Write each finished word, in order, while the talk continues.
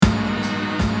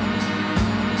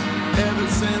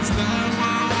since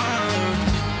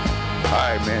 911.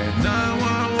 Alright, man.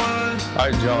 911.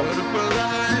 Alright, y'all. Beautiful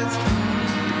lights.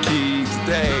 The key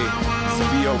today is to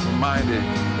be open-minded.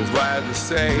 That's what I have to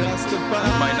say. You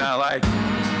might not like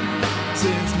it,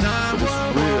 Since but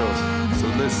it's real. So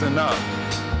listen up.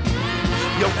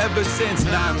 Yo, ever since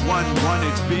 911,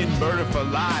 it's been murder for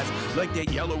lives. Like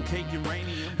that yellow cake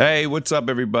uranium. Hey, what's up,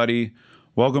 everybody?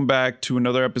 Welcome back to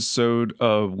another episode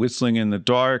of Whistling in the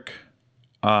Dark.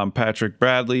 I'm Patrick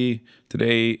Bradley.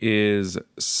 Today is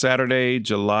Saturday,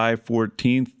 July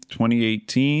 14th,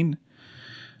 2018.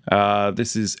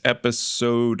 This is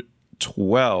episode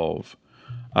 12.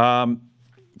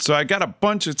 So I got a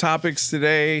bunch of topics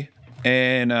today,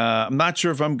 and I'm not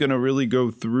sure if I'm going to really go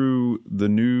through the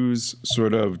news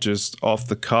sort of just off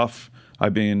the cuff.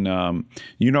 I've been, I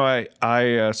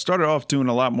started off doing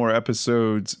a lot more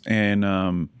episodes,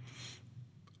 and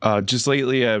just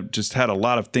lately I've just had a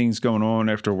lot of things going on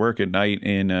after work at night,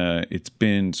 and it's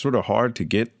been sort of hard to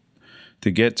get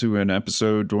to an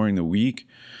episode during the week.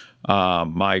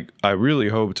 I really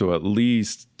hope to at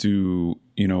least do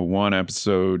one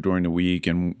episode during the week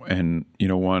and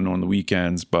one on the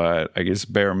weekends, but I guess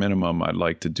bare minimum I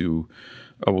will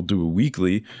do a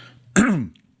weekly.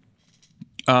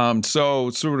 So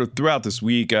sort of throughout this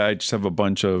week, I just have a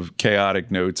bunch of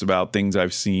chaotic notes about things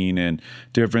I've seen and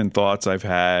different thoughts I've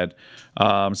had.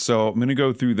 So I'm going to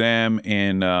go through them,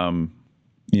 and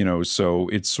so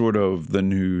it's sort of the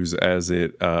news as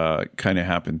it kind of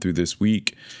happened through this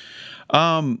week.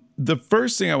 The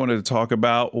first thing I wanted to talk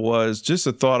about was just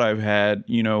a thought I've had.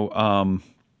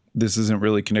 This isn't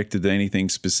really connected to anything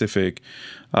specific,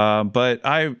 but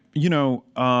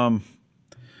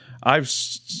I've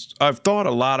thought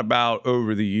a lot about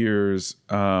over the years,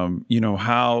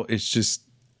 how it's just,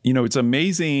 it's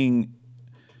amazing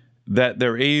that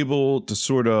they're able to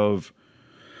sort of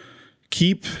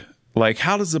keep, like,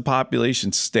 how does the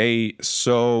population stay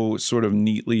so sort of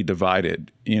neatly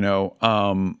divided?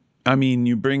 I mean,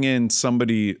 you bring in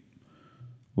somebody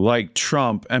like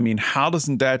Trump. I mean, how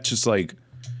doesn't that just like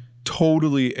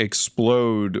totally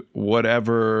explode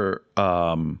whatever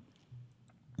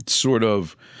sort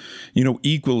of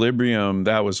equilibrium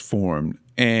that was formed?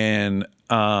 And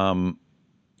I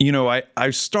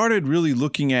started really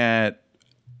looking at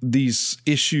these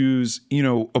issues,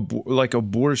 like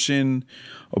abortion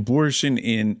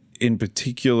in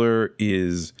particular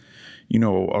is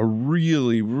a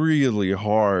really, really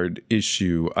hard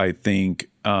issue. I think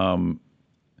I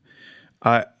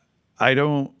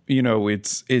don't,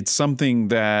 it's something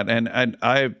that, and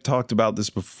I've talked about this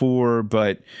before,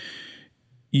 but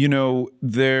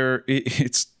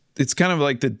it's kind of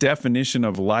like the definition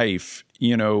of life,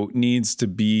 needs to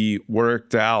be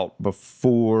worked out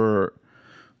before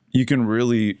you can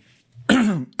really,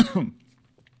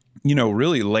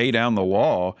 really lay down the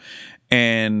law.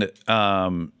 And,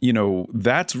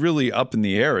 that's really up in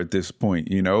the air at this point,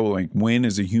 like when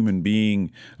is a human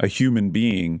being a human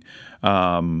being?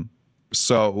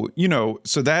 So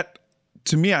that,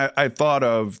 to me, I thought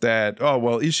of that. Oh,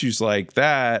 well, issues like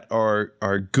that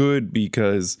are good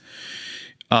because,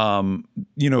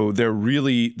 they're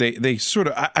really, they sort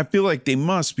of, I feel like they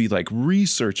must be like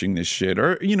researching this shit,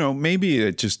 or, maybe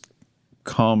it just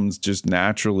comes just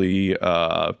naturally,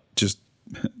 just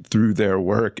through their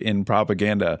work in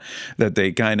propaganda, that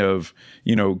they kind of,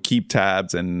 keep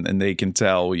tabs and they can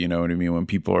tell, what I mean, when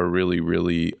people are really,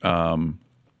 really,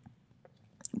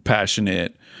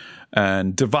 passionate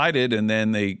and divided, and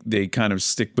then they kind of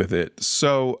stick with it.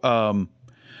 So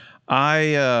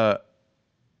I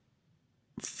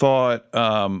thought,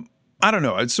 I don't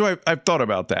know. So I've thought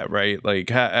about that, right? Like,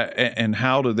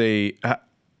 how do they, I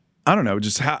don't know,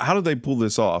 just how do they pull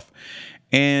this off?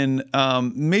 And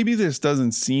maybe this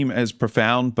doesn't seem as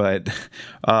profound, but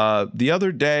the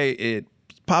other day it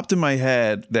popped in my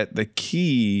head that the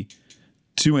key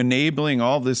to enabling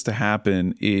all this to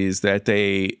happen is that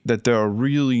there are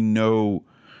really no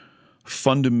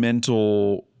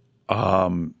fundamental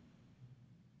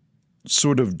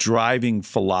sort of driving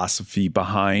philosophy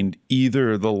behind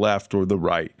either the left or the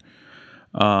right,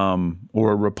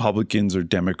 or Republicans or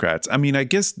Democrats. I mean, I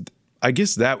guess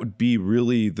that would be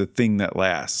really the thing that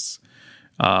lasts.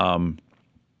 It's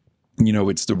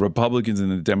the Republicans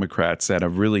and the Democrats that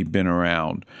have really been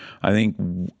around. I think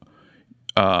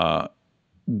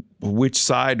which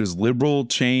side is liberal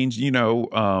change,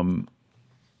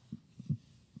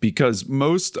 because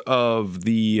most of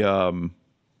the,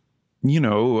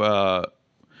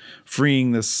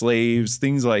 freeing the slaves,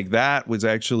 things like that was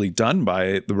actually done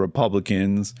by the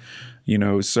Republicans.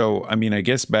 So, I mean, I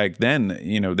guess back then,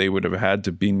 they would have had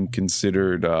to been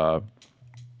considered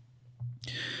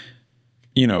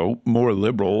more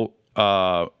liberal.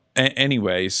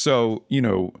 Anyway, so,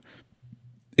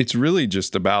 it's really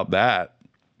just about that,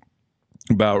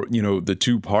 about, the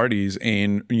two parties,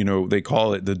 and, they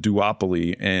call it the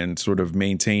duopoly, and sort of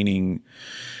maintaining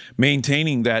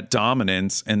that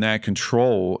dominance and that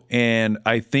control. And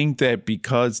I think that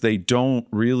because they don't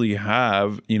really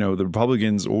have, the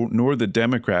Republicans nor the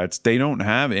Democrats, they don't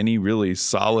have any really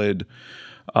solid,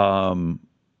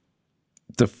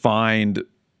 defined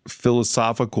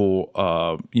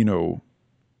philosophical,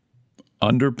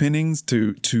 underpinnings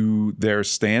to their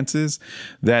stances,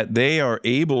 that they are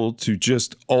able to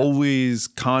just always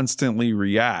constantly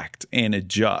react and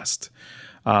adjust.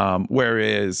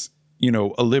 Whereas,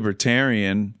 a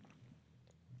libertarian,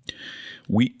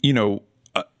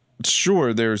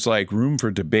 sure, there's like room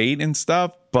for debate and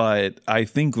stuff, but I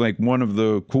think like one of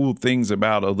the cool things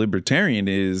about a libertarian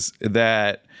is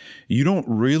that you don't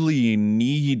really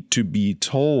need to be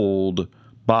told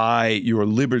by your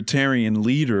libertarian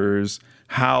leaders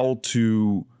how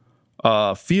to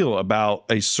feel about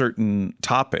a certain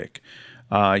topic.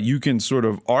 You can sort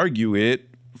of argue it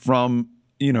from,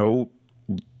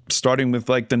 starting with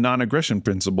like the non-aggression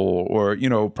principle, or,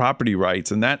 property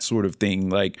rights and that sort of thing.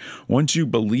 Like, once you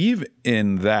believe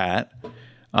in that,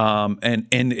 and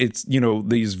it's,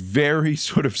 these very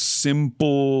sort of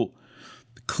simple,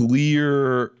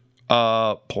 clear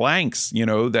planks,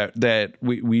 that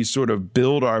we sort of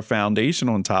build our foundation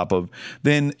on top of,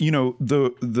 then,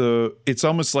 the it's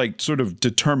almost like sort of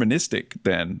deterministic,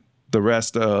 then the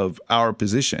rest of our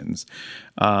positions.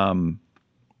 And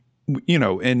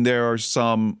there are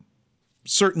some,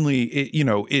 certainly,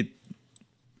 it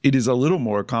is a little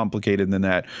more complicated than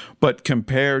that. But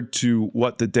compared to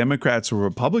what the Democrats or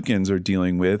Republicans are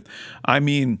dealing with, I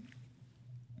mean,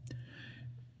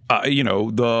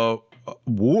 the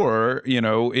war,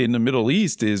 in the Middle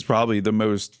East is probably the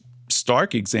most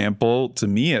stark example, to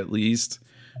me at least,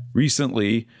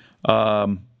 recently.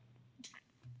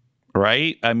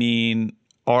 Right? I mean,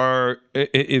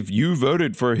 if you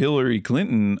voted for Hillary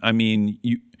Clinton, I mean,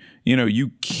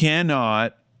 you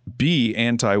cannot be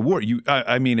anti-war.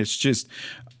 I mean, it's just,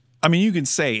 I mean, you can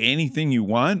say anything you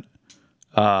want,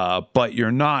 but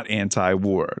you're not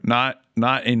anti-war, not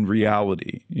in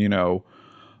reality.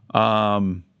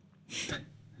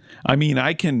 I mean,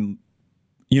 I can,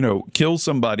 kill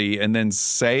somebody and then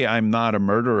say I'm not a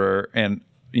murderer, and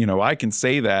I can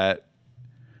say that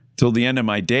till the end of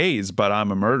my days, but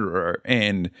I'm a murderer.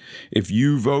 And if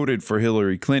you voted for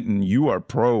Hillary Clinton, you are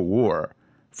pro-war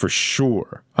for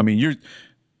sure. I mean,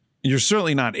 you're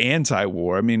certainly not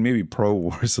anti-war. I mean, maybe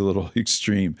pro-war is a little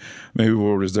extreme. Maybe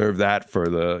we'll reserve that for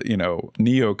the,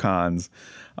 neocons.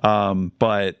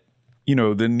 But, the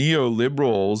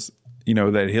neoliberals,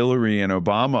 that Hillary and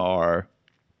Obama are,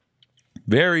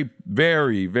 very,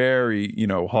 very, very,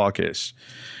 hawkish.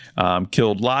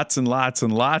 Killed lots and lots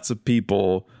and lots of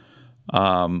people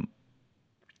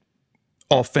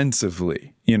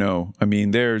offensively. I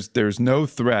mean, there's no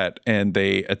threat, and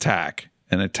they attack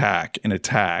and attack and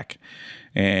attack.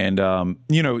 And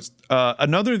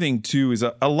another thing too is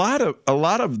a lot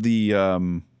of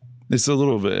the this is a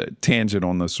little bit of a tangent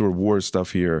on the sort of war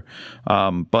stuff here,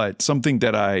 but something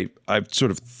that I've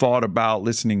sort of thought about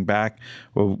listening back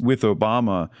with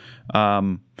Obama.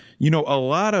 A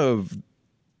lot of,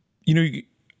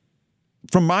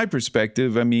 from my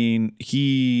perspective, I mean,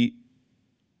 you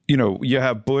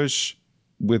have Bush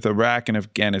with Iraq and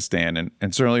Afghanistan,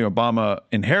 and certainly Obama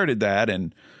inherited that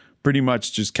and pretty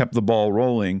much just kept the ball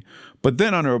rolling. But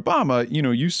then under Obama,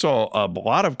 you saw a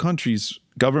lot of countries'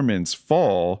 governments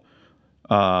fall,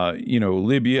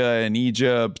 Libya and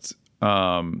Egypt,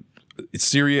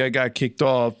 Syria got kicked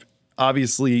off.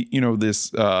 Obviously,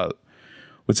 this,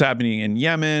 what's happening in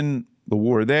Yemen, the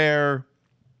war there.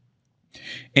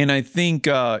 And I think,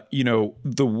 the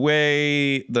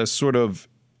way the sort of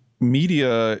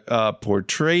media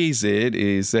portrays it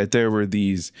is that there were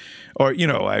these, or,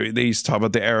 they used to talk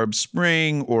about the Arab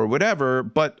Spring or whatever.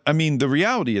 But I mean, the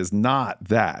reality is not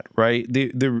that, right?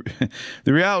 The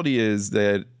reality is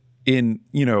that in,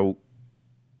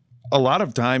 a lot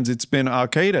of times it's been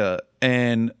Al-Qaeda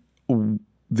and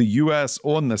the U.S.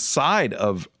 on the side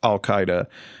of Al-Qaeda,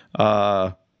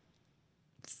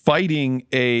 fighting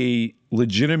a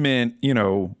legitimate,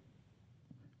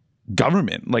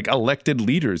 government, like elected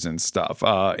leaders and stuff,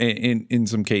 in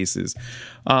some cases.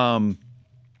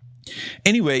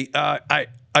 Anyway, I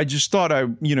just thought I,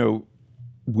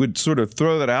 would sort of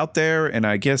throw that out there, and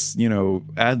I guess,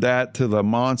 add that to the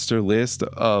monster list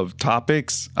of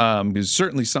topics. It's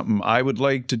certainly something I would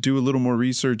like to do a little more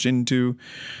research into,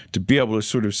 to be able to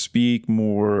sort of speak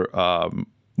more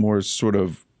sort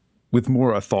of with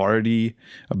more authority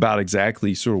about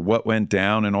exactly sort of what went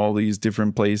down in all these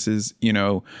different places.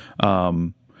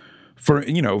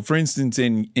 For instance,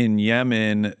 in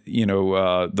Yemen,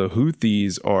 the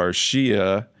Houthis are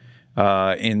Shia,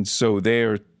 and so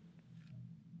they're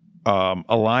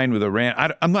aligned with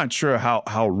Iran. I'm not sure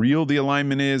how real the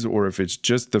alignment is, or if it's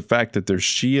just the fact that they're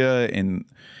Shia, and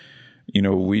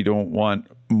we don't want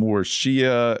more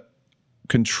Shia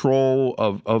control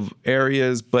of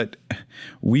areas. But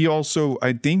we also,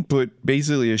 I think, put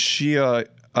basically a Shia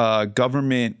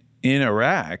government in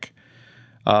Iraq.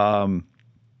 So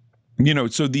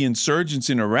the insurgents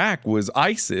in Iraq was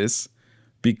ISIS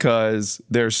because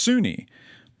they're Sunni.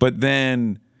 But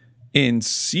then in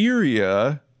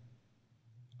Syria,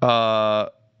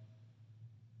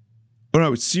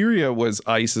 Syria was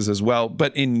ISIS as well.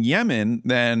 But in Yemen,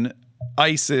 then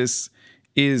ISIS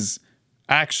is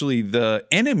actually the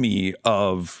enemy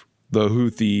of the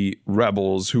Houthi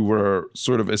rebels who were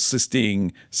sort of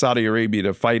assisting Saudi Arabia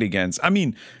to fight against. I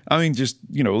mean, just,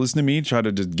 listen to me try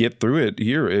to just get through it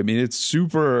here. I mean, it's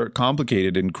super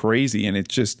complicated and crazy. And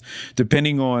it's just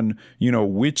depending on,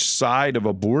 which side of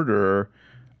a border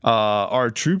our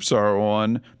troops are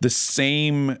on, the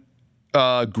same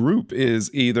group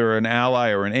is either an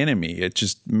ally or an enemy. It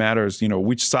just matters,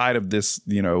 which side of this,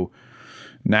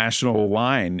 national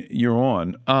line you're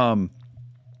on.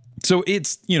 So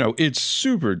it's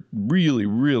super really,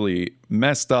 really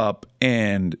messed up.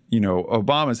 And,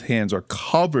 Obama's hands are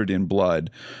covered in blood.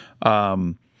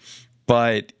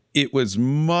 But it was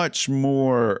much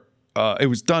more, it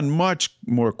was done much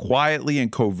more quietly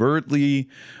and covertly.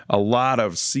 A lot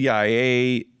of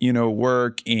CIA,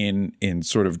 work in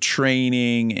sort of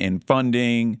training and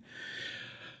funding.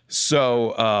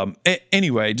 So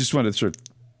anyway, just wanted to sort of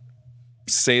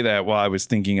say that while I was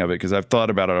thinking of it, because I've thought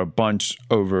about it a bunch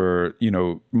over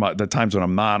the times when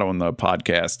I'm not on the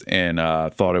podcast, and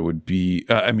thought it would be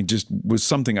just was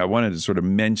something I wanted to sort of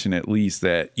mention, at least,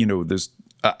 that this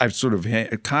I've sort of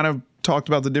kind of talked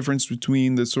about the difference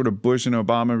between the sort of Bush and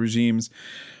Obama regimes,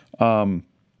 and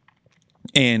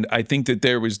I think that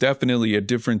there was definitely a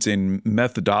difference in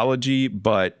methodology,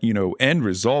 but end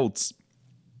results,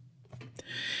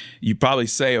 you probably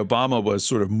say Obama was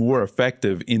sort of more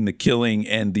effective in the killing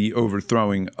and the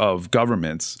overthrowing of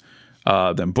governments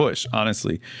than Bush,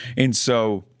 honestly. And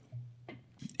so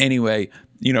anyway,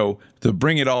 to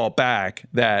bring it all back,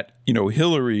 that,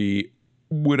 Hillary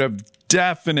would have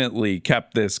definitely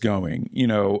kept this going.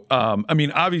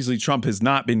 Obviously Trump has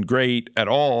not been great at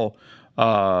all.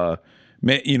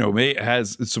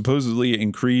 Has supposedly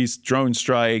increased drone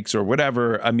strikes or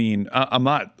whatever. I mean, I'm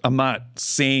not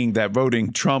saying that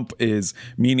voting Trump is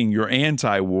meaning you're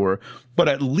anti-war, but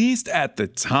at least at the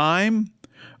time,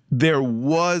 there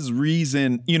was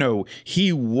reason.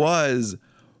 He was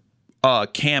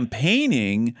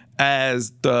campaigning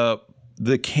as the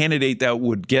candidate that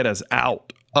would get us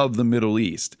out of the Middle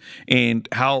East, and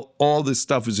how all this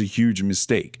stuff is a huge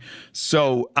mistake.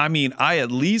 So, I at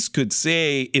least could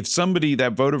say, if somebody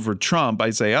that voted for Trump, I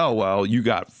say, oh, well, you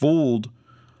got fooled.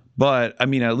 But at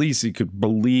least you could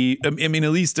believe, at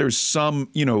least there's some,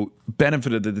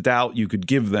 benefit of the doubt you could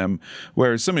give them.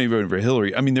 Whereas somebody voted for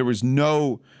Hillary,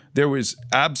 there was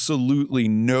absolutely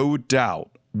no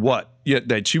doubt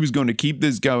that she was going to keep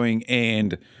this going.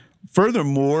 And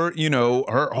furthermore,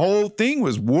 her whole thing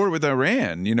was war with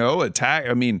Iran, attack.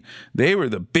 They were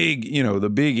the big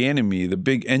enemy, the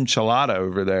big enchilada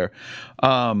over there.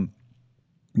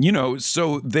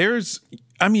 So there's,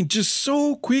 just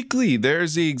so quickly,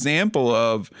 there's the example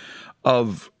of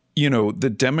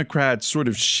the Democrats sort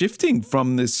of shifting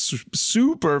from this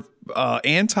super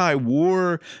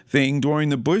anti-war thing during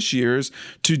the Bush years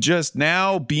to just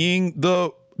now being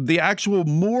the actual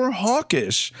more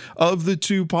hawkish of the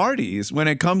two parties when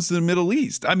it comes to the Middle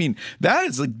East. That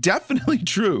is definitely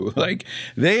true.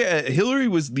 Hillary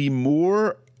was the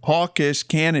more hawkish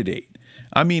candidate.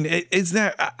 Is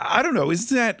that, I don't know, is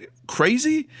that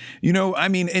crazy?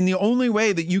 And the only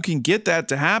way that you can get that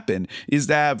to happen is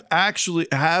to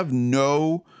have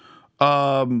no,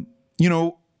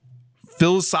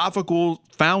 philosophical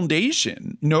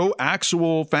foundation, no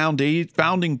actual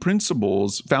foundational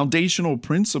principles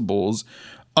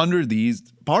under these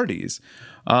parties.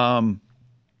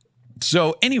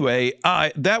 So anyway,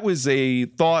 that was a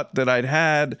thought that I'd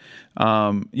had,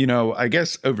 I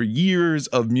guess over years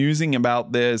of musing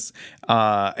about this,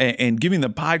 and giving the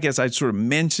podcast, I sort of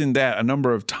mentioned that a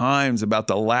number of times about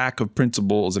the lack of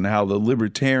principles and how the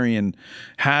libertarian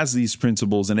has these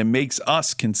principles and it makes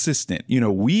us consistent.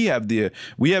 We have the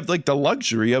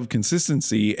luxury of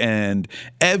consistency, and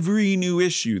every new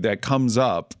issue that comes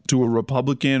up to a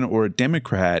Republican or a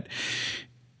Democrat,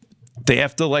 they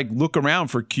have to like look around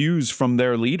for cues from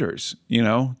their leaders,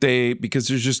 because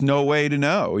there's just no way to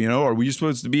know, are we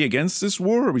supposed to be against this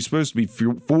war? Are we supposed to be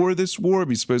for this war? Are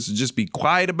we supposed to just be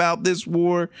quiet about this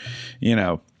war?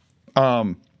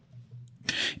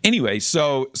 Anyway,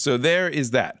 so there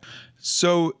is that.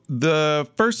 So the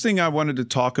first thing I wanted to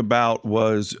talk about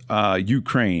was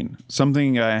Ukraine,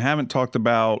 something I haven't talked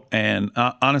about. And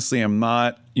honestly, I'm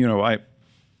not,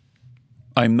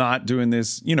 I'm not doing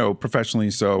this,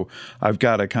 professionally. So I've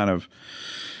got to kind of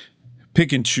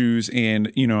pick and choose.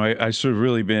 And, I sort of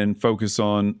really been focused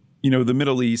on, the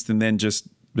Middle East and then just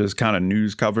this kind of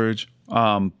news coverage.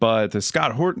 But the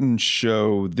Scott Horton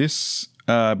show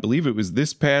I believe it was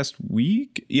this past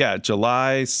week. Yeah,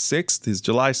 July 6th. His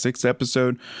July 6th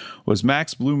episode was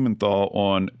Max Blumenthal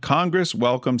on Congress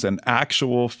welcomes an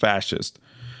actual fascist,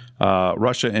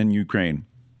 Russia and Ukraine.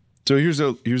 So here's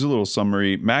a little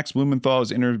summary. Max Blumenthal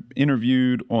is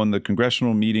interviewed on the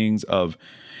congressional meetings of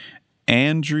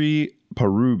Andriy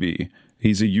Parubiy.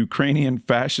 He's a Ukrainian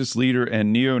fascist leader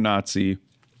and neo-Nazi.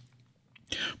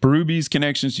 Parubiy's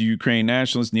connections to Ukraine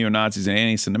nationalists, neo-Nazis, and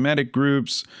anti-Semitic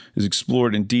groups is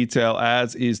explored in detail,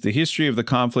 as is the history of the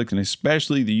conflict and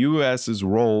especially the U.S.'s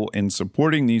role in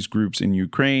supporting these groups in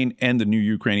Ukraine and the new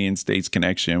Ukrainian state's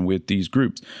connection with these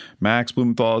groups. Max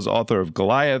Blumenthal is author of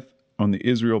Goliath on the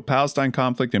Israel-Palestine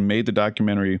conflict and made the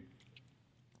documentary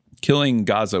Killing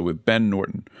Gaza with Ben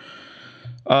Norton.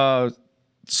 I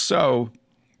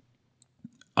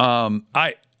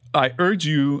urge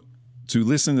you to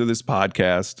listen to this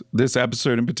podcast, this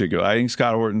episode in particular. I think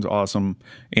Scott Horton's awesome.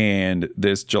 And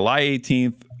this July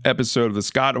 18th episode of the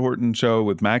Scott Horton Show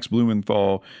with Max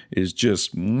Blumenthal is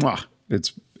just,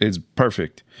 it's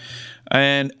perfect.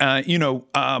 And,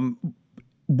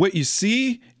 what you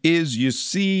see is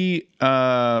the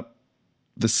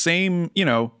same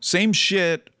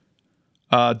shit,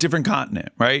 different continent,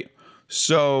 right?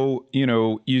 So,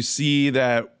 you see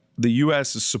that the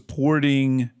U.S. is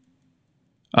supporting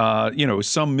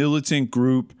some militant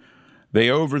group. They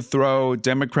overthrow a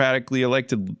democratically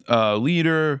elected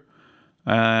leader.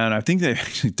 And I think they've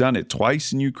actually done it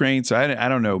twice in Ukraine. So I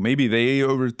don't know. Maybe they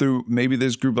overthrew, maybe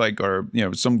this group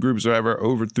some groups or whatever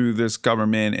overthrew this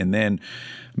government. And then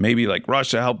maybe like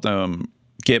Russia helped them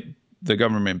get the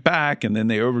government back. And then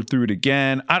they overthrew it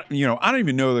again. I don't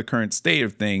even know the current state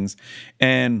of things.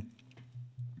 And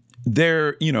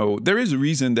there is a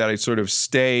reason that I sort of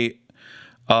stay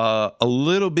a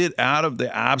little bit out of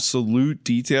the absolute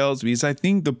details, because I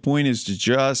think the point is to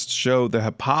just show the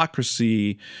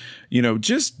hypocrisy,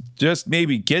 just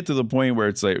maybe get to the point where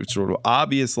it's like sort of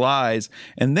obvious lies.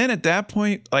 And then at that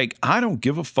point, like, I don't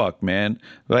give a fuck, man.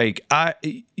 Like,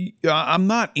 I'm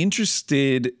not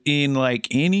interested in like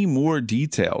any more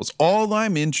details. All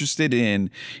I'm interested in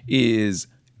is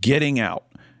getting out,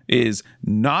 is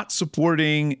not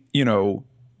supporting,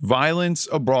 violence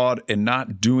abroad and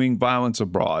not doing violence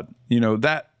abroad.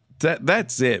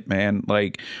 That's it, man.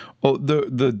 Like,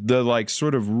 the like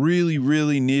sort of really,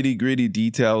 really nitty gritty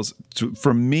details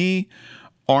for me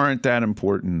aren't that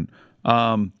important.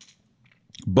 But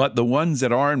the ones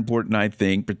that are important, I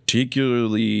think,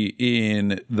 particularly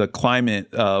in the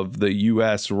climate of the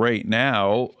U.S. right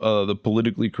now, the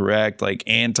politically correct, like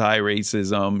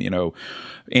anti-racism,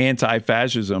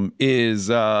 anti-fascism is,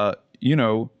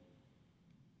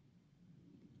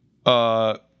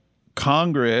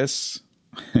 Congress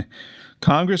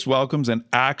welcomes an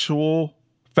actual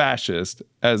fascist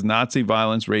as Nazi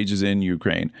violence rages in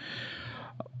Ukraine.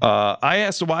 I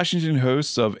asked the Washington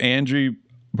hosts of Andriy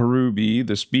Parubiy,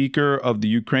 the Speaker of the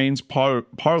Ukraine's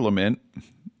parliament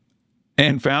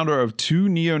and founder of two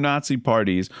neo-Nazi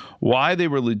parties, why they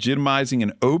were legitimizing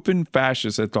an open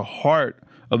fascist at the heart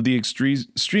of the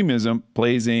extremism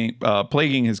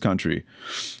plaguing his country.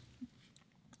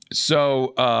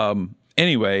 So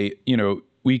anyway,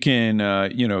 we can,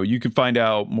 you can find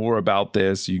out more about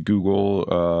this. You Google,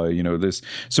 this.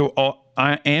 So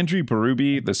Andriy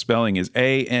Parubiy, the spelling is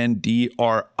Andriy.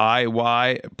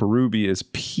 Parubiy is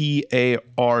Parubiy.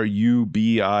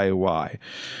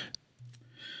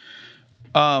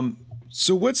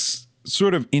 So what's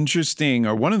sort of interesting,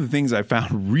 or one of the things I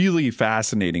found really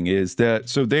fascinating, is that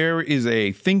so there is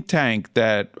a think tank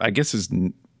that I guess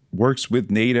works with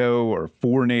NATO or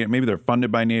for NATO, maybe they're funded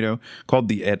by NATO, called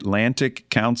the Atlantic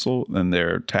Council, and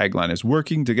their tagline is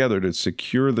working together to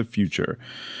secure the future.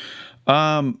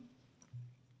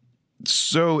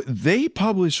 So they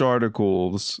publish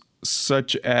articles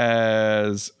such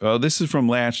as, this is from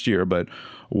last year, but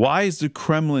why is the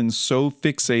Kremlin so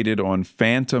fixated on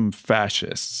phantom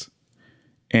fascists?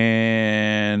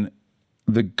 And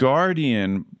The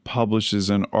Guardian publishes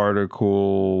an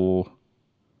article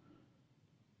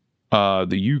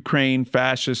The Ukraine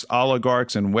fascist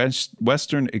oligarchs and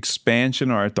Western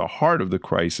expansion are at the heart of the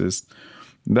crisis.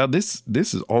 Now, this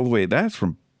is all the way. That's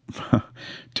from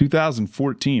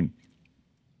 2014.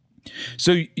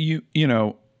 So you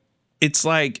know, it's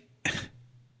like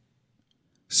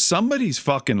somebody's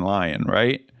fucking lying,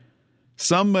 right?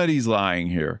 Somebody's lying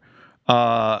here.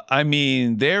 I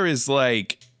mean, there is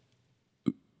like,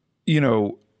 you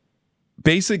know,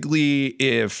 basically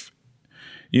if,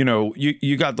 you know,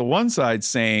 you got the one side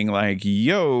saying like,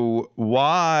 yo,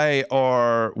 why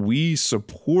are we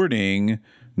supporting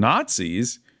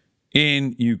Nazis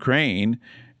in Ukraine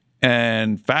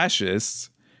and fascists?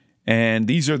 And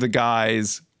these are the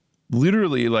guys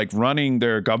literally like running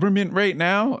their government right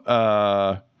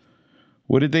now.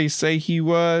 What did they say he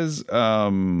was? He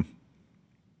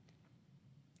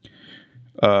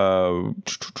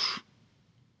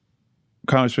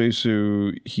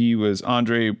was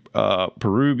Andrei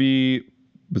Parubi.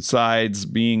 Besides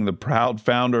being the proud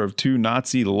founder of two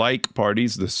Nazi-like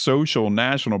parties, the Social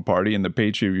National Party and the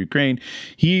Patriot of Ukraine,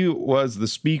 he was the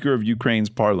Speaker of Ukraine's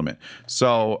parliament.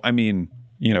 So, I mean,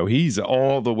 you know, he's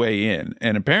all the way in.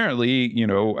 And apparently, you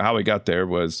know, how he got there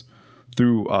was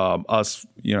through us,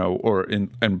 you know, or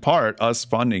in part, us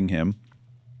funding him.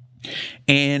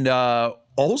 And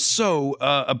also,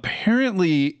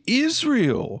 apparently,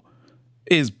 Israel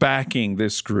is backing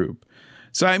this group.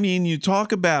 So, I mean, you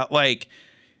talk about like,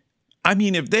 I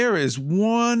mean, if there is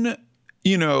one,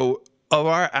 you know, of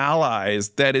our allies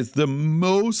that is the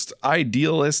most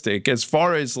idealistic as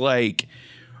far as like,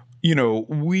 you know,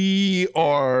 we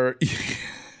are,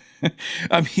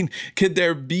 I mean, could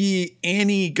there be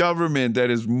any government that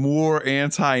is more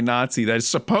anti-Nazi, that is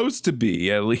supposed to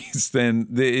be at least, than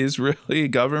the Israeli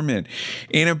government?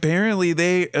 And apparently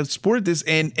they support this.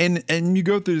 And you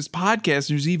go through this podcast,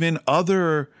 there's even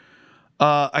other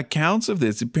accounts of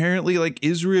this. Apparently, like,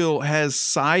 Israel has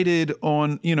sided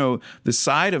on, you know, the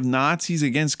side of Nazis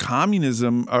against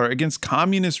communism or against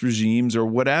communist regimes or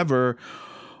whatever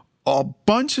a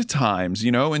bunch of times,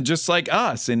 you know, and just like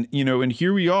us. And, you know, and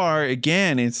here we are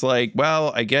again. It's like,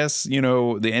 well, I guess, you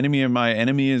know, the enemy of my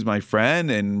enemy is my friend,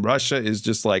 and Russia is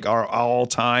just like our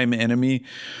all-time enemy.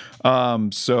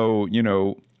 So, you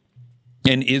know,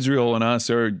 and Israel and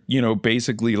us are, you know,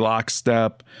 basically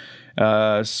lockstep.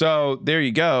 So there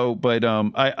you go. But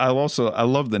I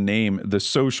love the name, the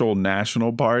Social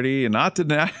National Party, and not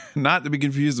to be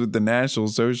confused with the National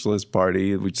Socialist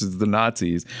Party, which is the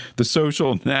Nazis. The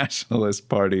Social Nationalist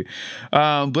Party.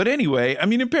 But anyway, I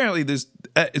mean, apparently this.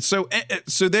 So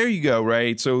there you go,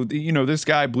 right? So you know, this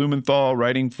guy Blumenthal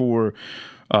writing for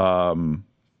The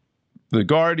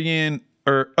Guardian.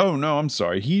 Or oh no, I'm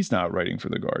sorry, he's not writing for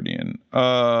The Guardian.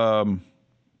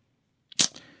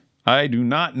 I do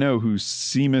not know who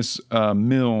Seamus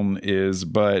Milne is,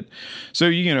 but so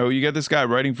you know, you got this guy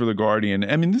writing for The Guardian.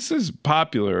 I mean, this is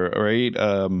popular, right?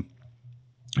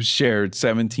 Shared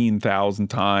 17,000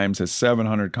 times, has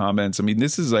 700 comments. I mean,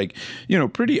 this is like, you know,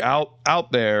 pretty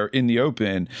out there in the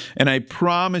open. And I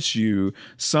promise you,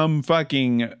 some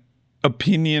fucking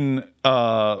opinion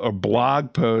or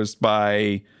blog post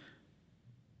by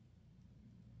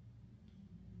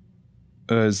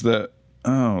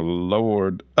oh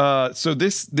Lord. So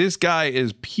this guy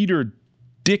is Peter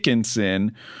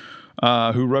Dickinson,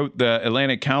 who wrote the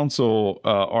Atlantic Council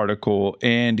article,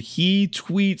 and he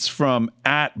tweets from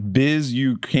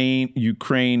 @BizUkraine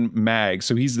Mag.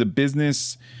 So he's the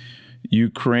Business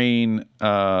Ukraine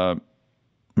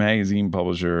magazine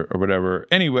publisher or whatever.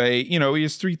 Anyway, you know, he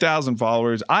has 3,000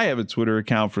 followers. I have a Twitter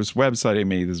account for his website I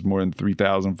made. There's more than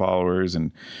 3,000 followers,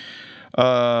 and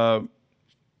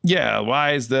yeah,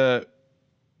 why is the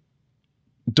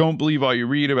don't believe all you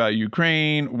read about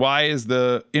Ukraine? Why is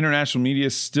the international media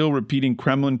still repeating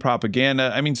Kremlin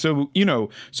propaganda? I mean, so, you know,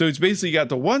 so it's basically got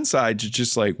the one side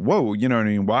just like, whoa, you know what I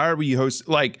mean? Why are we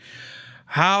like,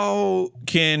 how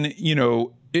can, you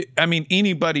know, I mean,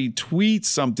 anybody tweets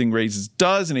something racist,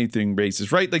 does anything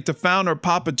racist, right? Like the founder of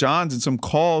Papa John's in some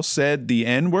call said the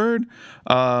N-word.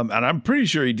 And I'm pretty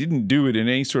sure he didn't do it in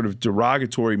any sort of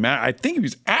derogatory manner. I think he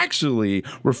was actually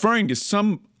referring to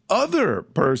some other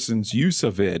person's use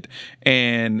of it,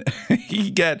 and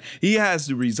he has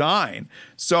to resign.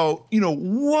 So, you know,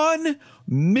 one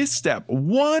misstep,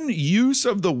 one use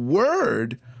of the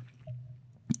word,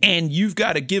 and you've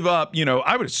got to give up. You know,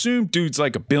 I would assume dude's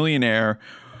like a billionaire,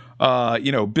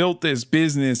 you know, built this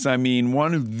business. I mean,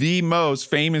 one of the most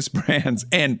famous brands,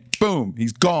 and boom,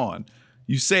 he's gone.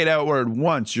 You say that word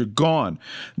once, you're gone.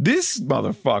 This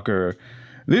motherfucker,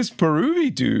 this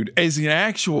Peruvi dude is an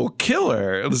actual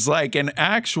killer. It's like an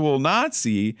actual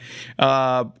Nazi,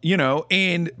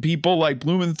 and people like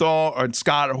Blumenthal or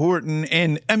Scott Horton.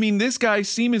 And I mean, this guy,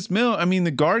 Seamus Mill, I mean,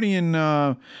 The Guardian,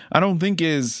 I don't think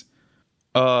is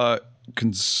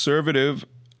conservative.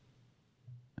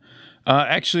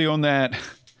 Actually, on that,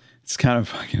 it's kind of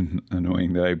fucking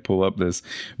annoying that I pull up this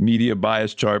media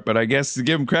bias chart, but I guess to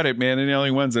give them credit, man, they're the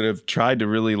only ones that have tried to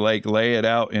really like lay it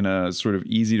out in a sort of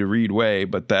easy to read way.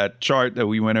 But that chart that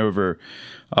we went over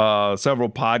several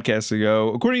podcasts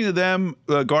ago, according to them,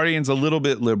 the Guardian's a little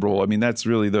bit liberal. I mean, that's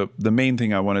really the main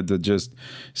thing I wanted to just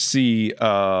see.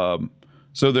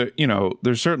 So that,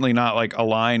 they're certainly not like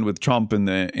aligned with Trump in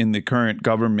the current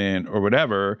government or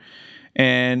whatever.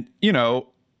 And,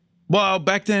 well,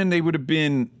 back then they would have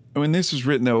been, when this was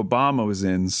written, that Obama was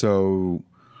in. So,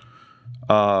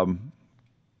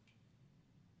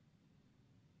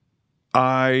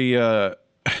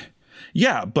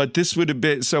 yeah, but this would have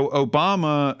been, so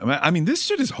Obama, I mean, this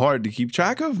shit is hard to keep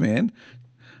track of, man.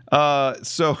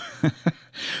 So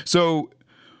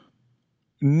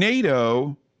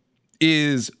NATO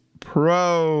is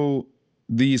pro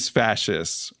these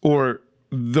fascists or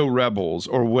the rebels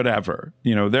or whatever.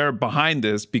 They're behind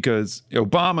this because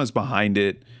Obama's behind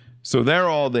it. So they're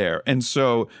all there. And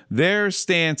so their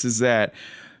stance is that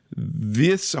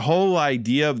this whole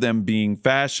idea of them being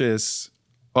fascists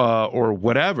or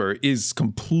whatever is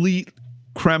complete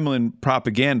Kremlin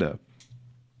propaganda.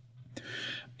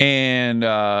 And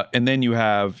then you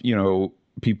have,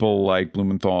 people like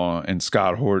Blumenthal and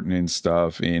Scott Horton and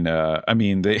stuff. And I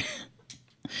mean,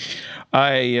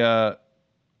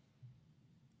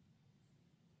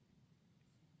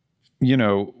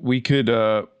 we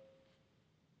could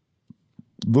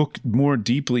look more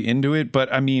deeply into it,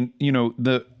 but I mean,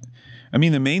 the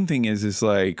main thing is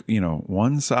like,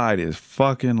 one side is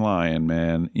fucking lying,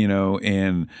 man,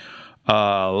 and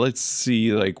let's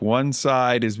see, like one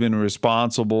side has been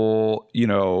responsible,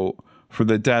 for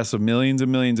the deaths of millions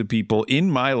and millions of people in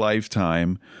my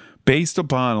lifetime based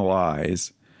upon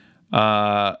lies.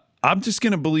 I'm just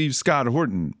going to believe Scott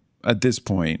Horton at this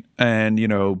point. And,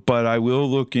 but I will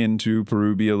look into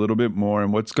Peruvi a little bit more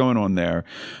and what's going on there.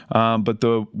 But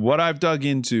what I've dug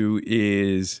into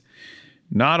is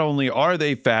not only are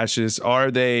they fascists, are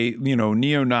they,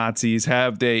 neo-Nazis?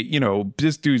 Have they,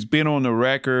 this dude's been on the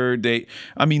record.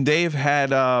 They've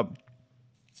had,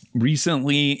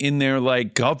 recently in their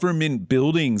like government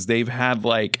buildings, they've had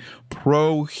like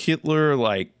pro-Hitler,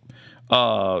 like,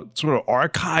 sort of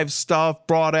archive stuff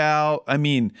brought out. I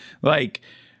mean, like,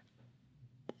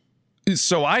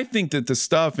 so I think that the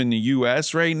stuff in the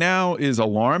U.S. right now is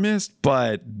alarmist,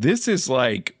 but this is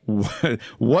like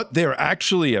what they're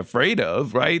actually afraid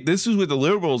of, right? This is what the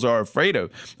liberals are afraid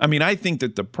of. I mean, I think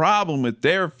that the problem with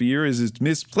their fear is it's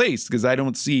misplaced because I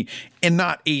don't see, and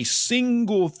not a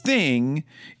single thing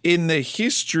in the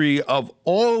history of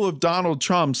all of Donald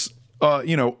Trump's,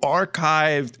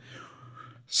 archived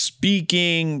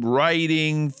speaking,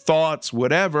 writing, thoughts,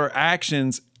 whatever,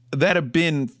 actions that have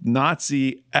been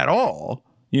Nazi at all.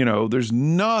 There's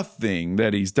nothing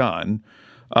that he's done.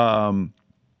 In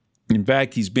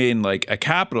fact, he's been like a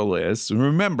capitalist.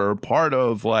 Remember, part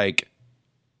of like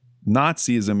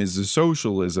Nazism is the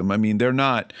socialism. I mean, they're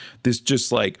not this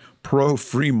just like pro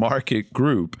free market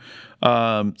group.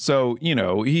 Anyway,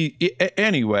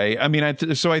 I mean,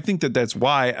 so I think that that's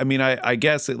why, I mean, I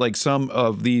guess that like some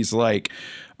of these like,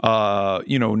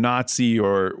 Nazi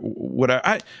or whatever.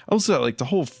 I also like the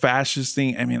whole fascist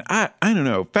thing. I mean, I don't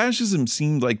know. Fascism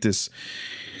seemed like this.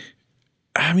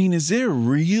 I mean, is there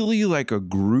really like a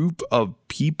group of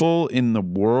people in the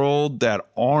world that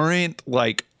aren't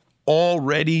like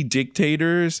already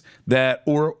dictators that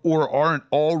or aren't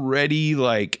already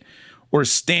like, or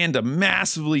stand to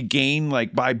massively gain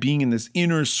like by being in this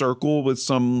inner circle with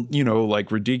some,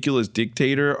 like ridiculous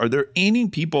dictator? Are there any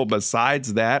people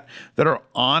besides that are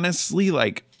honestly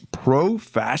like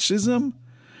pro-fascism?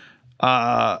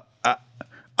 I've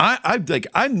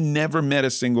never met a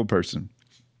single person.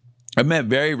 I've met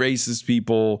very racist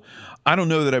people. I don't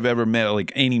know that I've ever met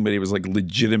like anybody who was like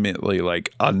legitimately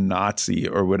like a Nazi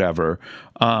or whatever.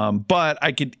 But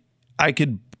I could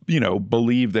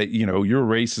believe that, you're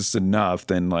racist enough,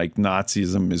 then like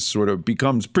Nazism is sort of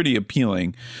becomes pretty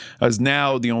appealing, as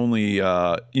now the only,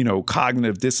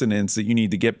 cognitive dissonance that you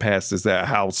need to get past is that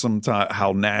how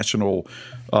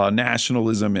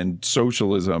nationalism and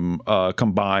socialism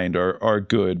combined are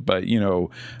good. But,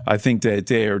 I think that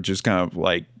they are just kind of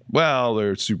like, well,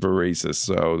 they're super racist.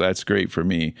 So that's great for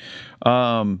me.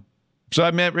 So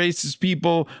I met racist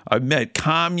people. I've met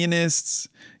communists.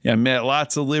 I met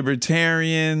lots of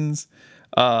libertarians.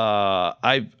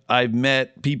 I've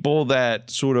met people that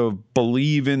sort of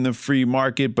believe in the free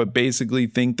market, but basically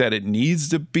think that it needs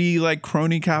to be like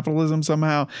crony capitalism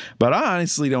somehow. But I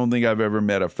honestly don't think I've ever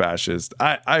met a fascist.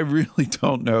 I really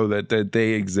don't know that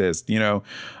they exist,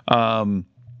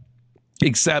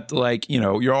 except like,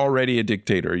 you're already a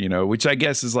dictator, which I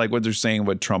guess is like what they're saying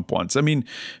what Trump wants. I mean,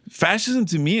 fascism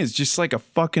to me is just like a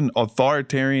fucking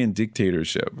authoritarian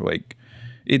dictatorship. Like,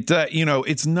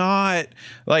 it's not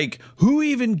like, who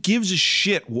even gives a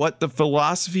shit what the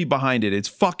philosophy behind it? It's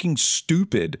fucking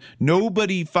stupid.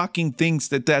 Nobody fucking thinks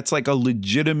that that's like a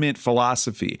legitimate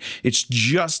philosophy. It's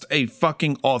just a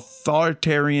fucking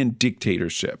authoritarian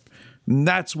dictatorship. And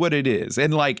that's what it is.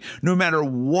 And like, no matter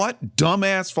what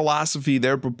dumbass philosophy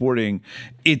they're purporting,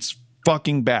 it's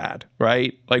fucking bad,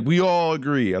 right? Like, we all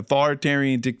agree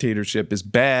authoritarian dictatorship is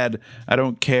bad. I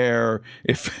don't care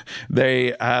if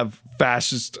they have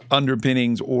fascist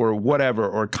underpinnings or whatever,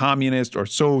 or communist or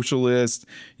socialist,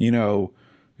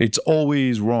 it's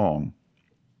always wrong.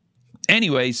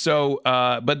 Anyway, so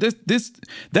but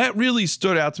that really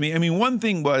stood out to me. I mean, one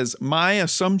thing was my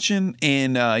assumption,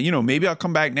 and maybe I'll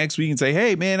come back next week and say,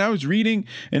 hey man, I was reading,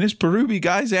 and this Perubi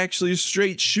guy's actually a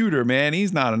straight shooter, man.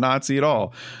 He's not a Nazi at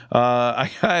all.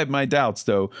 I had my doubts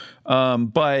though,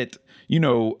 but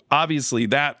obviously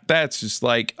that's just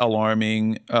like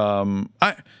alarming.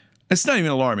 It's not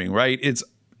even alarming, right? It's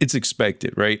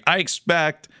expected, right? I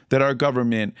expect that our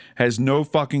government has no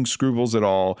fucking scruples at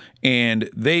all, and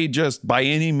they just, by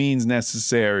any means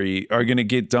necessary, are going to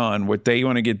get done what they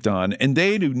want to get done, and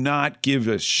they do not give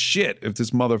a shit if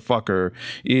this motherfucker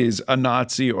is a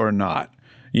Nazi or not.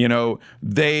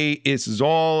 It's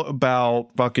all about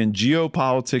fucking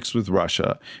geopolitics with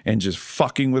Russia and just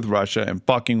fucking with Russia and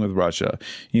fucking with Russia.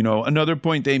 Another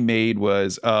point they made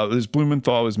was, this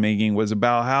Blumenthal was making, was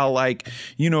about how, like,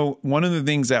 one of the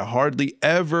things that hardly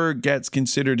ever gets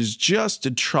considered is just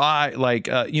to try, like,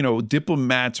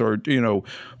 diplomats or,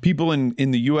 people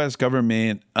in the U.S.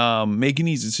 government making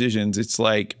these decisions. It's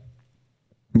like,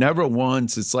 never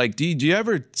once. It's like, do you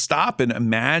ever stop and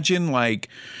imagine, like,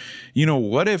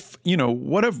 what if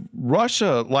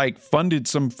Russia like funded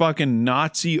some fucking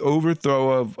Nazi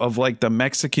overthrow of like the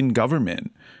Mexican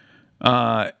government,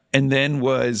 and then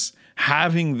was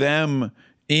having them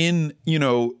in,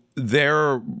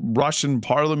 their Russian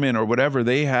parliament or whatever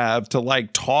they have to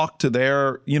like talk to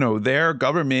their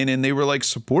government, and they were like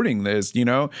supporting this,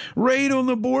 right on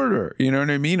the border, you know what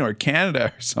I mean? Or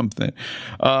Canada or something.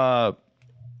 I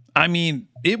mean,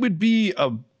 it would be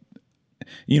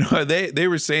they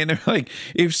were saying, they're like,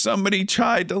 if somebody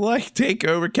tried to like take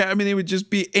over, I mean, it would just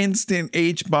be instant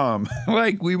H-bomb.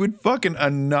 Like, we would fucking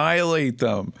annihilate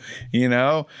them,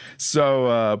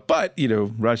 So, but,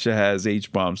 Russia has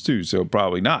H-bombs too, so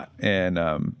probably not. And,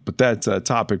 but that's a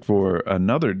topic for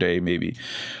another day, maybe.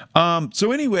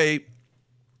 So anyway,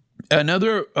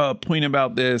 another point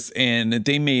about this, and that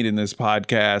they made in this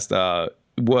podcast,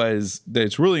 was that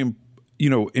it's really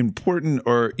important,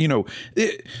 or,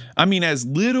 I mean, as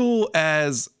little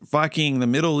as fucking the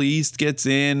Middle East gets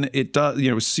in, it does,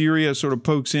 Syria sort of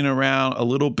pokes in around a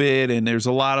little bit, and there's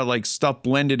a lot of like stuff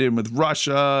blended in with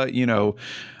Russia,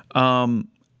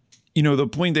 the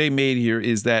point they made here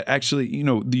is that actually,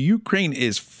 the Ukraine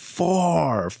is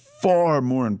far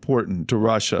more important to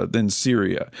Russia than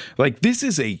Syria. Like, this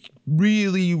is a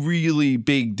really, really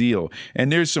big deal.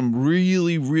 And there's some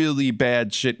really, really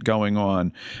bad shit going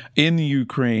on in the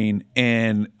Ukraine.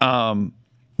 And,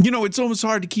 it's almost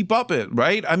hard to keep up it,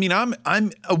 right? I mean, I'm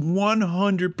a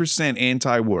 100%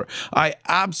 anti-war. I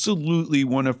absolutely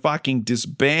want to fucking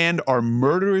disband our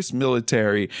murderous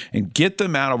military and get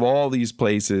them out of all these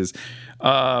places.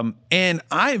 And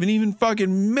I haven't even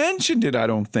fucking mentioned it, I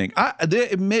don't think.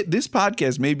 This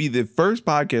podcast may be the first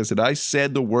podcast that I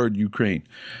said the word Ukraine.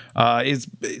 It's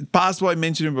possible I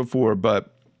mentioned it before,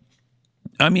 but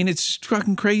I mean, it's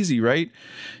fucking crazy, right?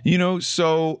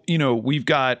 So,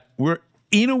 we're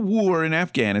in a war in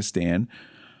Afghanistan.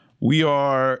 We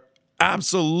are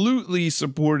absolutely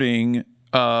supporting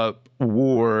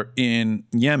war in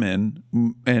Yemen.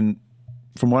 And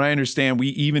from what I understand, we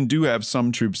even do have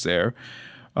some troops there.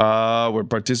 We're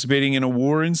participating in a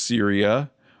war in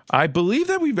Syria. I believe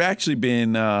that we've actually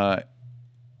been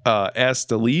asked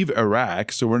to leave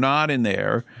Iraq, so we're not in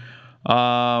there.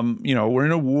 We're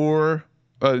in a war.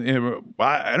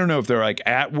 I don't know if they're like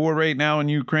at war right now in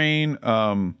Ukraine.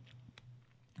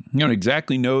 I don't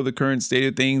exactly know the current state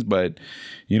of things, but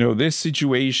this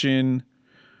situation,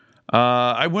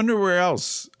 I wonder where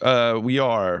else we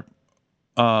are.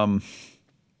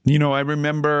 I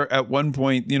remember at one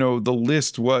point, the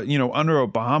list was, under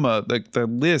Obama, the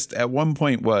list at one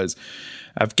point was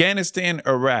Afghanistan,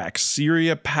 Iraq,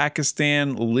 Syria,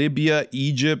 Pakistan, Libya,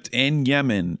 Egypt, and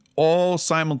Yemen, all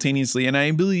simultaneously. And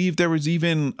I believe there was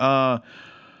even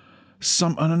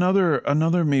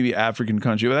another maybe African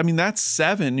country. But I mean, that's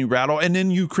 7 you rattle, and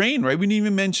then Ukraine, right? We didn't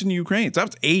even mention Ukraine. So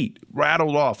that's 8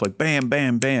 rattled off like bam,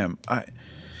 bam, bam.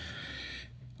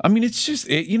 I mean, it's just,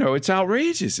 it's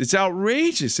outrageous. It's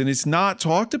outrageous, and it's not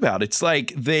talked about. It's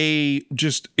like they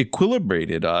just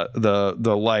equilibrated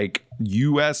the like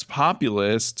U.S.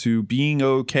 populace to being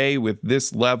okay with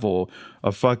this level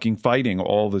of fucking fighting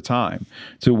all the time,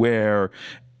 to where,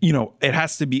 it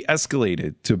has to be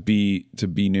escalated to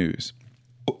be news.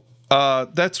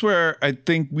 That's where I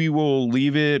think we will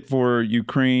leave it for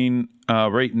Ukraine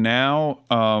right now.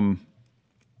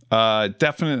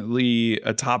 Definitely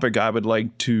a topic I would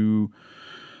like to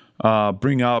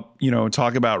bring up,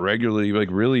 talk about regularly, like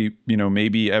really,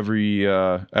 maybe every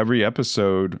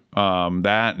episode,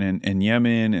 that and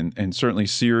Yemen and certainly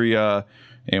Syria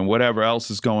and whatever else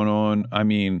is going on. I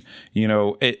mean,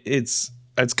 it's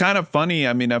kind of funny.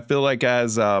 I mean, I feel like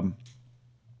as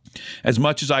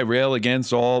much as I rail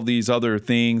against all these other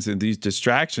things and these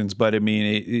distractions, but I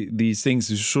mean, these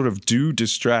things sort of do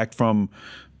distract from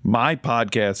my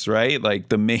podcast, right? Like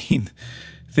the main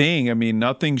thing. I mean,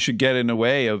 nothing should get in the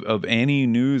way of any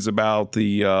news about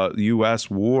the U.S.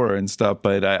 war and stuff.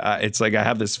 But it's like I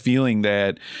have this feeling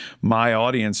that my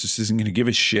audience just isn't going to give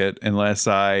a shit unless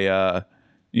I,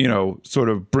 sort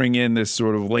of bring in this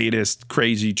sort of latest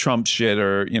crazy Trump shit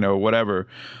or, whatever.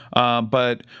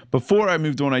 But before I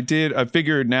moved on, I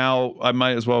figured now I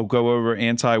might as well go over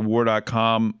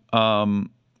antiwar.com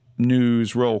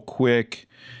news real quick.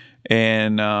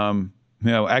 And,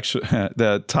 actually,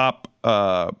 the top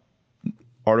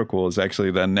article is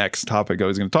actually the next topic I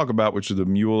was going to talk about, which is the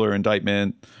Mueller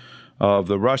indictment of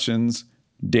the Russians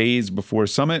days before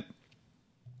summit.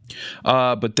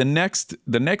 But the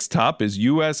next top is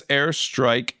U.S.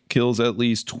 airstrike kills at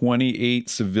least 28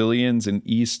 civilians in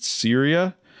East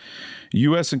Syria.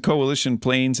 U.S. and coalition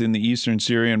planes in the eastern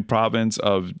Syrian province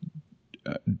of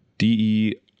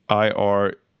Deir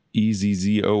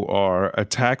Ezzor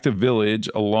attacked a village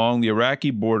along the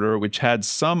Iraqi border, which had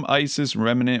some ISIS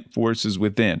remnant forces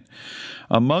within.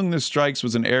 Among the strikes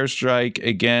was an airstrike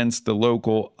against the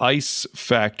local ice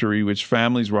factory, which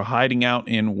families were hiding out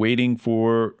in, waiting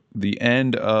for the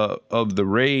end of the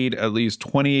raid. At least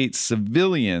 28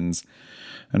 civilians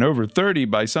and over 30,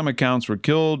 by some accounts, were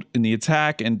killed in the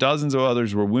attack, and dozens of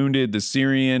others were wounded. The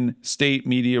Syrian state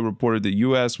media reported the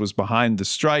U.S. was behind the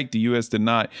strike. The U.S. did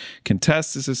not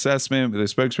contest this assessment, with a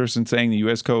spokesperson saying the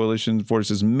U.S. coalition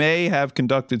forces may have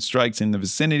conducted strikes in the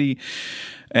vicinity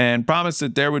and promised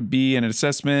that there would be an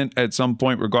assessment at some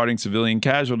point regarding civilian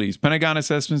casualties. Pentagon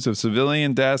assessments of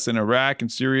civilian deaths in Iraq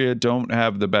and Syria don't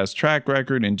have the best track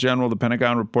record. In general, the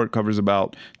Pentagon report covers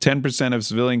about 10% of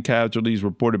civilian casualties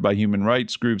reported by human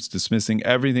rights groups, dismissing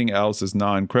everything else as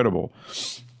non-credible.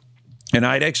 And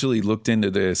I'd actually looked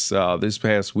into this this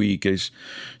past week. It's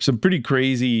some pretty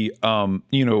crazy,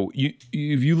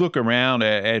 if you look around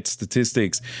at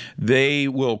statistics, they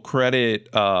will credit,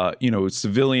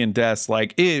 civilian deaths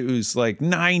like it was like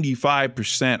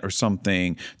 95% or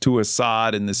something to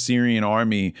Assad and the Syrian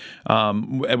army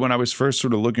when I was first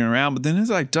sort of looking around. But then as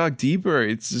I dug deeper,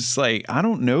 it's just like, I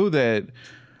don't know that.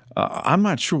 I'm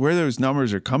not sure where those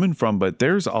numbers are coming from, but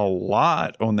there's a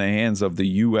lot on the hands of the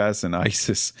U.S. and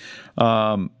ISIS.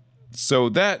 So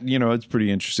that, it's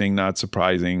pretty interesting, not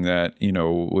surprising that,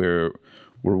 we're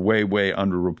way, way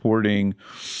underreporting.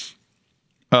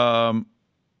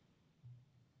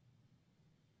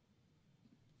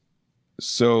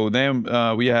 So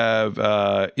then we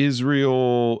have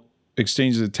Israel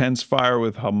exchanges a tense fire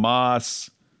with Hamas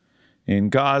in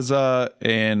Gaza,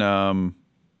 and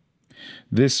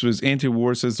this was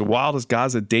anti-war says the wildest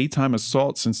Gaza daytime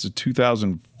assault since the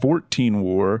 2014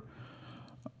 war.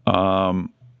 The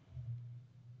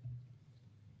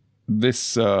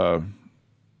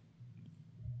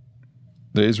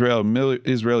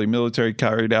Israeli military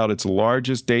carried out its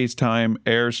largest daytime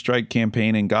airstrike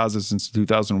campaign in Gaza since the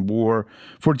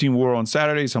 2014 war. On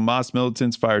Saturdays, Hamas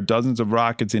militants fired dozens of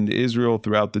rockets into Israel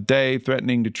throughout the day,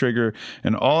 threatening to trigger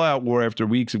an all-out war after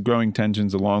weeks of growing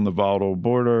tensions along the volatile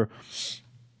border.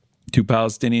 2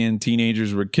 Palestinian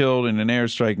teenagers were killed in an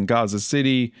airstrike in Gaza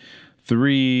City.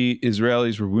 3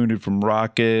 Israelis were wounded from a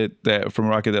rocket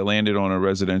that landed on a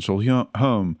residential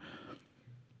home.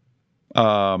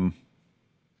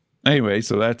 Anyway,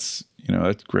 so that's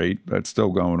great. That's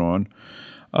still going on.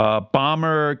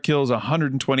 Bomber kills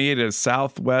 128 at a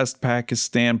southwest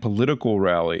Pakistan political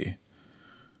rally.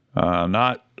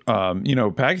 Not,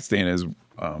 Pakistan is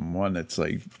one that's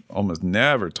like almost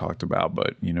never talked about,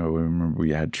 but remember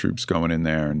we had troops going in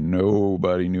there and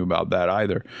nobody knew about that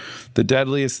either. The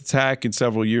deadliest attack in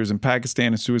several years in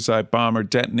Pakistan, a suicide bomber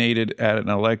detonated at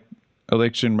an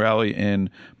election rally in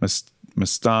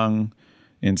Mustang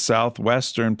in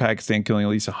southwestern Pakistan, killing at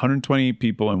least 120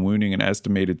 people and wounding an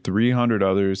estimated 300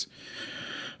 others.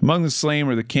 Among the slain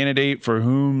were the candidate for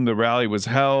whom the rally was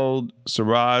held,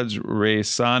 Siraj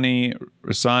Raisani.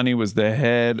 Raisani was the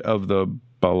head of the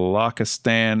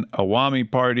Balochistan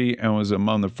Awami Party and was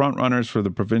among the frontrunners for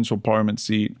the provincial parliament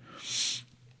seat.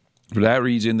 For that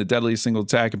region, the deadliest single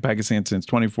attack in Pakistan since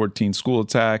 2014 school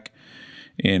attack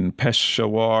in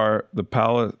Peshawar. The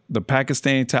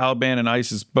Pakistani Taliban and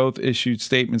ISIS both issued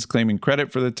statements claiming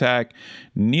credit for the attack.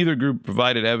 Neither group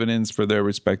provided evidence for their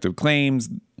respective claims.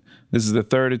 This is the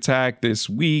third attack this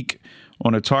week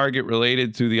on a target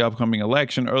related to the upcoming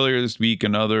election. Earlier this week,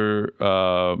 another,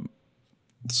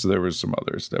 so there were some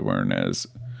others that weren't as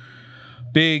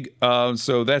big.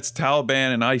 So that's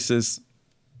Taliban and ISIS,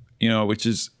 which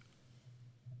is,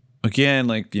 again,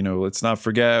 like, let's not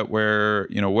forget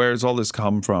where's all this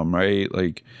come from, right?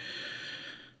 Like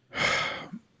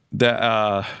that,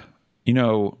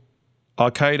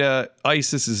 Al-Qaeda,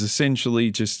 ISIS is essentially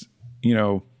just,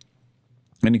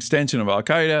 an extension of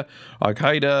Al-Qaeda.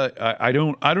 Al-Qaeda, I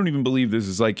don't even believe this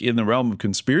is like in the realm of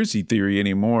conspiracy theory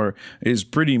anymore. It is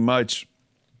pretty much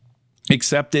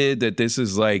accepted that this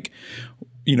is like,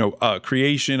 a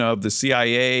creation of the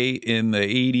CIA in the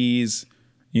 80s,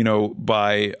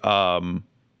 by,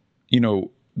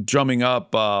 drumming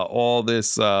up all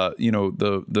this,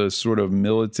 the sort of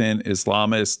militant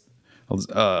Islamist,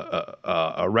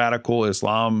 radical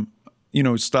Islam,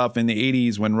 stuff in the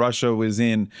 80s when Russia was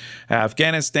in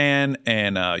Afghanistan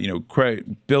and,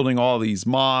 building all these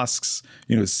mosques,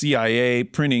 CIA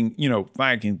printing,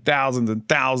 fucking thousands and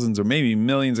thousands or maybe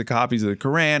millions of copies of the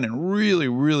Quran and really,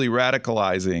 really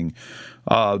radicalizing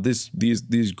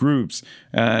these groups.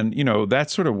 And,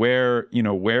 that's sort of where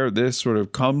this sort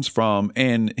of comes from.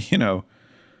 And,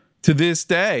 to this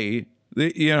day,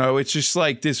 it's just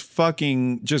like this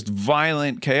fucking just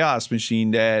violent chaos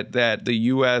machine that the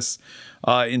U.S.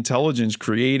 Intelligence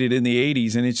created in the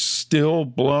 80s, and it's still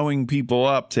blowing people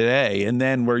up today. And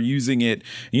then we're using it,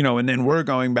 and then we're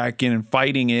going back in and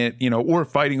fighting it, or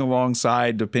fighting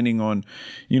alongside, depending on,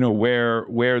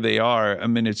 where they are. I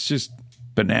mean, it's just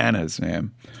bananas,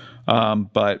 man.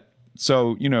 But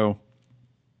so,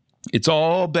 it's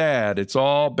all bad. It's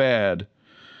all bad.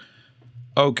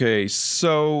 Okay,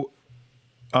 so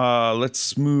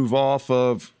let's move off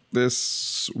of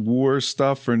this war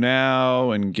stuff for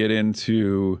now and get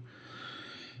into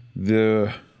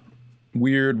the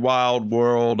weird, wild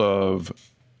world of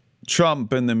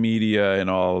Trump and the media and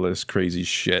all this crazy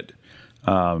shit.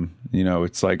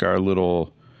 It's like our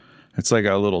little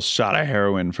shot of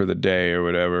heroin for the day or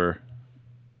whatever.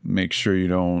 Make sure you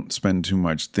don't spend too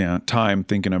much time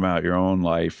thinking about your own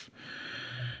life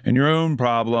and your own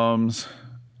problems.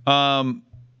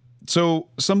 So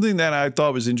something that I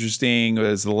thought was interesting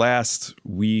was the last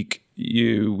week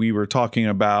we were talking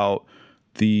about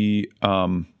every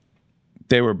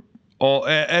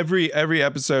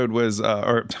episode was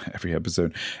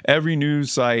every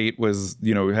news site was,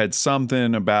 had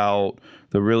something about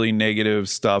the really negative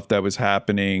stuff that was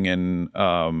happening. And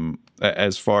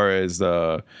as far as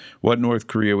what North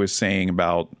Korea was saying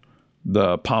about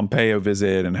the Pompeo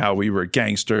visit and how we were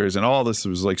gangsters and all this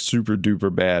was like super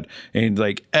duper bad. And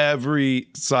like every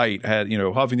site had,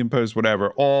 Huffington Post,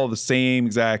 whatever, all the same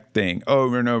exact thing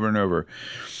over and over and over.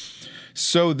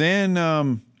 So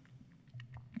then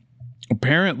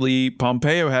apparently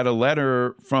Pompeo had a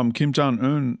letter from Kim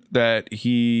Jong-un that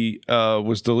he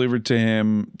was delivered to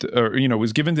him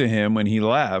was given to him when he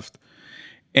left.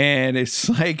 And it's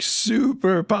like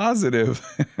super positive.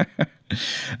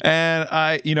 And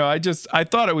I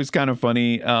thought it was kind of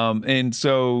funny. And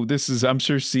so I'm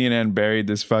sure CNN buried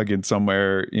this fucking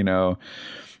somewhere,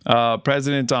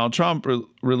 President Donald Trump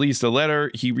released a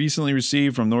letter he recently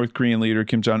received from North Korean leader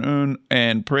Kim Jong-un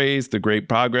and praised the great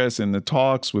progress in the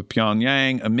talks with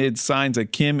Pyongyang amid signs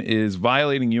that Kim is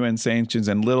violating UN sanctions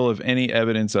and little, if any,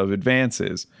 evidence of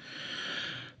advances.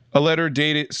 A letter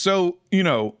dated, so,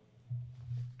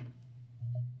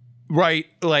 right,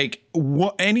 like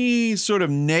any sort of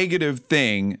negative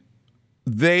thing,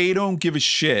 they don't give a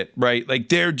shit, right? Like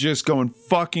they're just going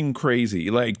fucking crazy.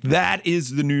 Like that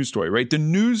is the news story, right? The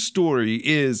news story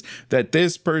is that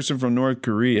this person from North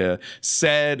Korea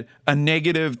said a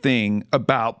negative thing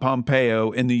about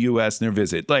Pompeo in the U.S. in their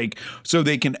visit. Like, so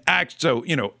they can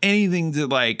anything to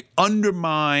like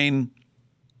undermine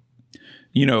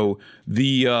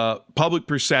the public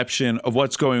perception of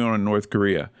what's going on in North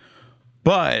Korea.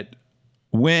 But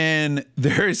when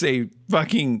there's a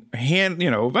fucking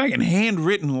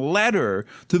handwritten letter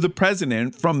to the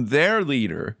president from their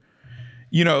leader,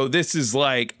 this is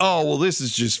like, oh, well, this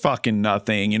is just fucking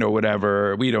nothing,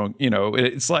 whatever. We don't,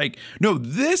 it's like, no,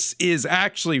 this is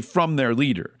actually from their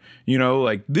leader.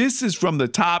 Like this is from the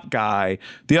top guy.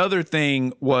 The other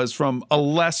thing was from a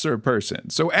lesser person.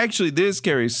 So actually this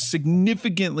carries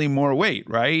significantly more weight,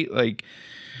 right? Like,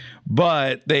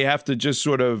 but they have to just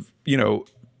sort of,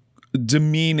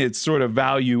 demean its sort of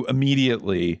value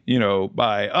immediately,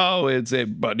 by, while at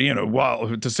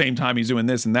the same time he's doing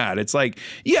this and that. It's like,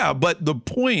 yeah, but the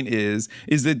point is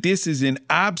that this is in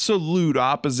absolute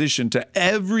opposition to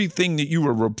everything that you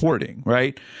were reporting,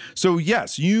 right? So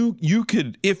yes, you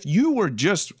could, if you were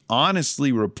just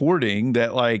honestly reporting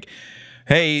that like,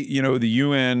 hey, the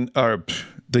UN or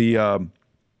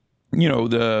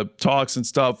the talks and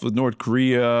stuff with North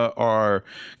Korea are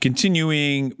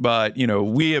continuing, but,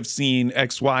 we have seen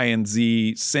X, Y, and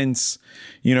Z since,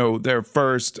 their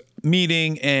first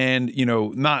meeting and,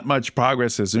 not much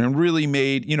progress has been really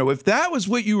made. If that was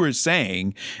what you were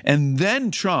saying, and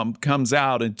then Trump comes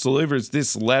out and delivers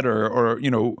this letter or,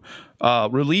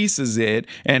 releases it,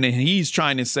 and he's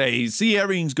trying to say, see,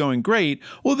 everything's going great.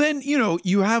 Well, then,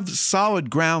 you have solid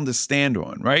ground to stand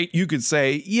on, right? You could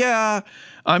say, yeah,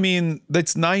 I mean,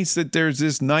 that's nice that there's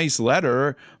this nice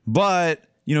letter, but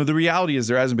the reality is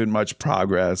there hasn't been much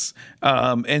progress.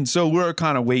 And so we're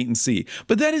kind of wait and see.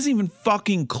 But that isn't even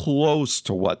fucking close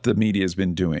to what the media has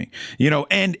been doing,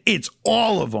 and it's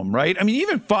all of them, right? I mean,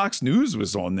 even Fox News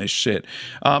was on this shit.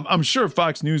 I'm sure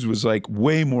Fox News was like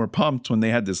way more pumped when they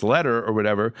had this letter or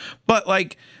whatever. But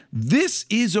like, this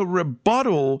is a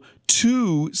rebuttal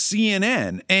to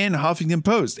CNN and Huffington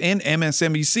Post and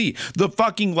MSNBC. The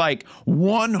fucking like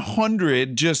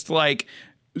 100 just like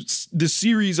the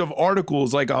series of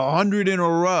articles, like 100 in a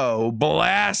row,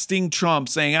 blasting Trump,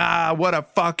 saying, what a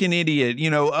fucking idiot,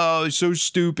 oh, so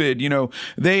stupid,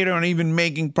 they don't even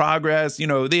making progress,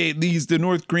 the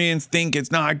North Koreans think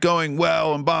it's not going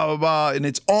well and blah, blah, blah. And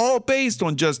it's all based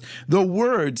on just the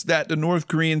words that the North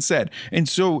Koreans said. And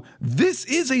so this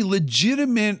is a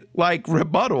legitimate like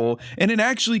rebuttal, and it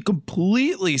actually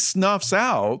completely snuffs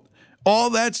out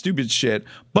all that stupid shit,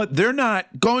 but they're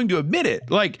not going to admit it.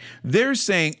 Like, they're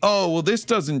saying, oh, well, this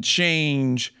doesn't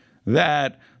change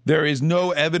that there is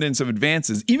no evidence of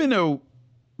advances, even though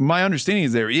my understanding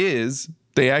is there is.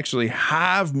 They actually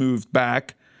have moved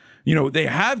back. They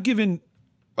have given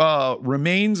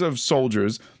remains of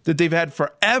soldiers that they've had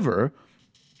forever,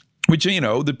 which,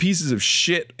 the pieces of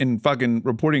shit and fucking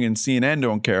reporting in CNN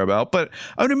don't care about. But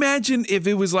I would imagine if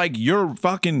it was like your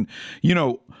fucking,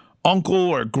 uncle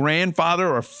or grandfather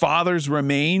or father's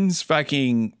remains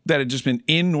fucking that had just been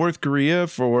in North Korea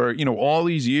for, all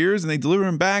these years, and they deliver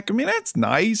them back. I mean, that's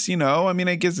nice, I mean,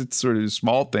 I guess it's sort of a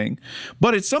small thing,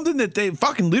 but it's something that they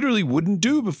fucking literally wouldn't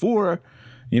do before,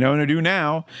 and they do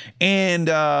now. And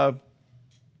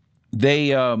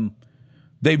they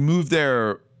moved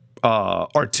their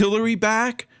artillery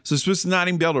back. So it's supposed to not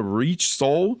even be able to reach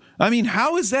Seoul. I mean,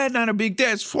 how is that not a big deal?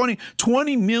 It's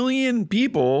 20 million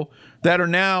people that are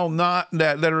now not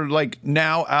that are like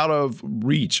now out of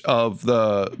reach of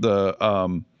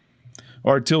the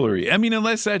artillery. I mean,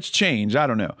 unless that's changed, I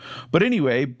don't know. But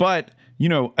anyway, I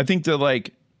think that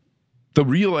like the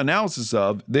real analysis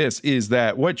of this is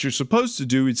that what you're supposed to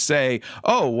do is say,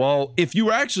 oh, well, if you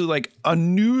were actually like a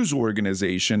news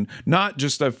organization, not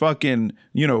just a fucking,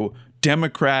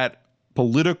 Democrat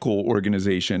political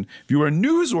organization. If you were a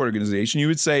news organization, you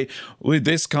would say, well,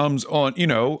 this comes on,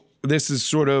 this is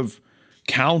sort of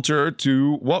counter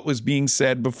to what was being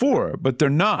said before, but they're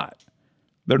not.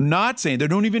 They're not saying, they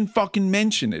don't even fucking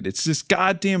mention it. It's this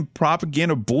goddamn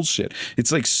propaganda bullshit.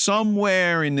 It's like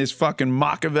somewhere in this fucking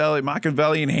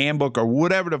Machiavellian handbook or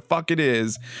whatever the fuck it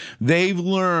is, they've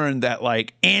learned that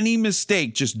like any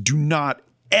mistake, just do not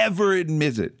ever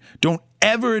admit it. Don't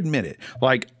ever admit it.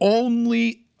 Like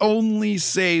only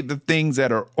say the things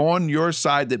that are on your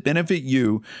side that benefit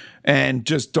you, and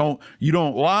just don't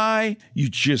lie, you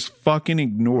just fucking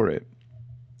ignore it.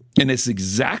 And it's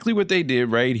exactly what they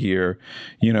did right here,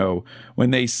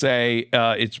 when they say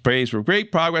it's praised for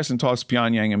great progress in talks with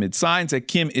Pyongyang amid signs that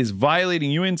Kim is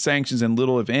violating UN sanctions and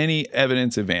little, if any,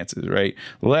 evidence advances, right?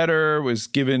 The letter was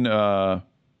given, dated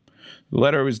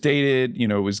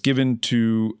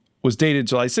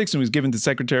July 6th and was given to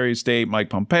Secretary of State Mike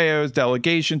Pompeo's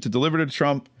delegation to deliver to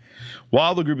Trump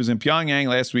while the group was in Pyongyang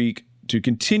last week to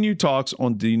continue talks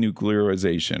on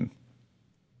denuclearization.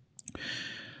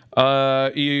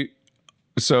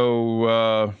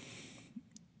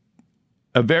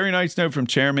 A very nice note from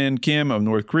Chairman Kim of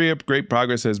North Korea. Great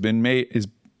progress has been made. Is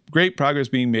great progress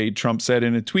being made, Trump said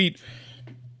in a tweet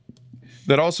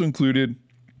that also included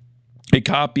a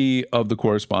copy of the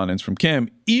correspondence from Kim.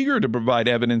 Eager to provide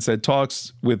evidence that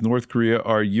talks with North Korea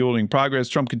are yielding progress,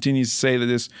 Trump continues to say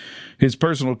that his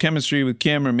personal chemistry with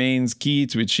Kim remains key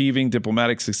to achieving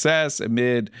diplomatic success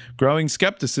amid growing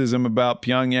skepticism about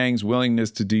Pyongyang's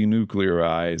willingness to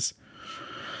denuclearize.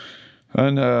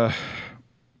 And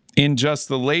in just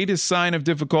the latest sign of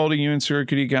difficulty, UN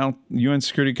Security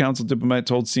Council diplomat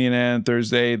told CNN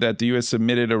Thursday that the U.S.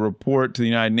 submitted a report to the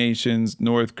United Nations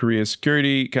North Korea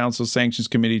Security Council Sanctions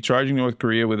Committee charging North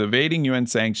Korea with evading UN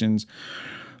sanctions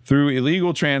through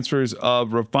illegal transfers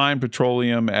of refined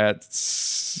petroleum at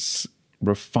sea.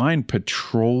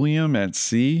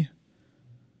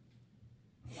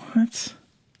 What?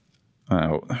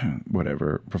 Oh,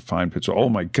 whatever. Refined petrol. Oh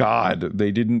my God.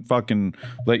 They didn't fucking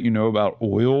let you know about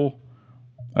oil.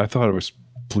 I thought it was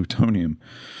plutonium.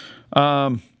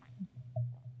 I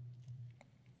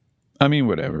mean,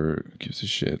 whatever. Who gives a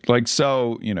shit? Like,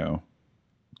 so,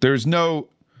 there's no,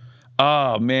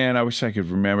 oh man, I wish I could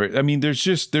remember. I mean,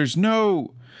 there's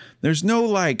no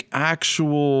like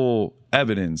actual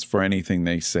evidence for anything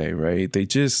they say, right? They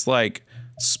just like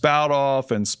spout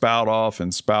off and spout off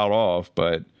and spout off,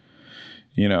 but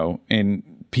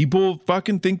and people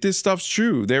fucking think this stuff's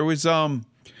true. There was another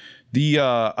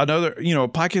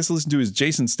podcast I listened to is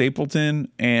Jason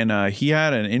Stapleton, and he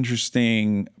had an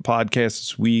interesting podcast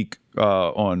this week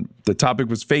on the topic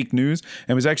was fake news,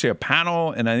 and it was actually a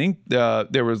panel, and I think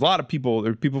there was a lot of people.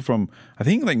 There were people from I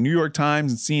think like New York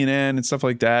Times and CNN and stuff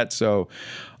like that. So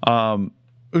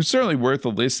it was certainly worth a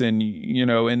listen.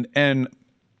 And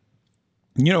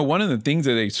one of the things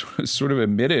that they sort of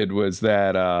admitted was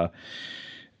that.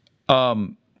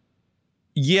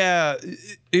 Yeah,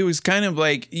 it was kind of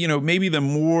like, maybe the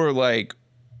more like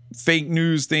fake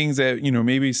news things that,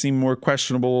 maybe seem more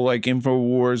questionable, like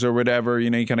InfoWars or whatever,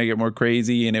 you kind of get more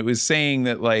crazy. And it was saying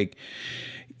that like,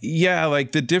 yeah,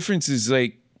 like the difference is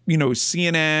like,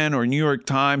 CNN or New York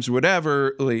Times or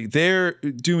whatever, like they're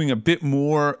doing a bit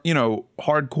more,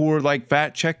 hardcore like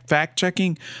fact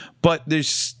checking, but there's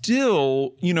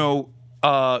still,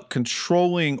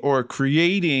 controlling or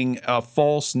creating a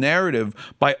false narrative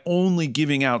by only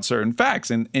giving out certain facts.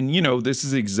 And this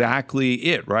is exactly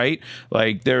it, right?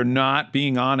 Like they're not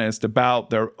being honest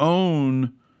about their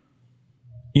own,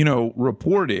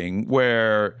 reporting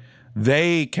where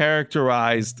they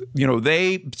characterized,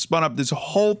 they spun up this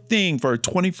whole thing for a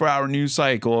 24-hour news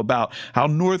cycle about how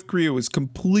North Korea was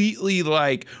completely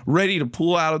like ready to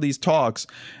pull out of these talks.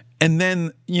 And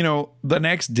then, the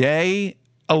next day,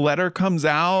 a letter comes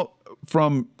out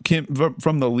from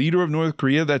the leader of North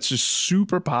Korea that's just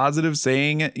super positive,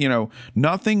 saying,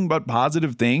 nothing but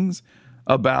positive things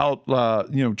about,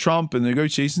 Trump and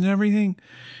negotiations and everything.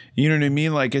 You know what I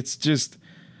mean? Like, it's just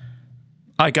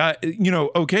like,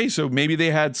 okay, so maybe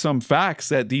they had some facts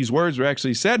that these words were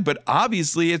actually said, but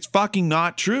obviously it's fucking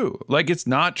not true. Like, it's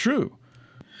not true.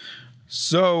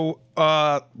 So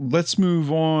let's move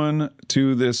on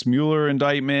to this Mueller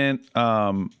indictment.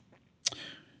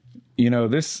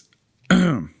 This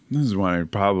is one I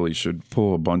probably should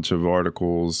pull a bunch of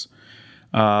articles.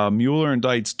 Mueller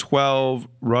indicts 12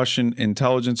 Russian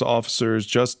intelligence officers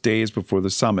just days before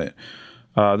the summit.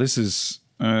 This is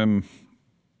on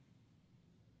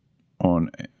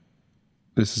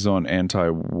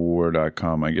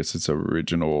antiwar.com. I guess it's an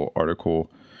original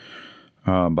article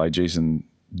by Jason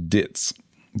Ditz,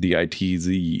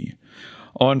 D-I-T-Z.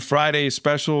 On Friday,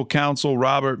 special counsel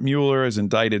Robert Mueller has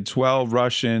indicted 12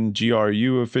 Russian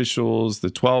GRU officials.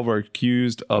 The 12 are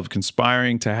accused of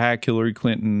conspiring to hack Hillary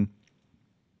Clinton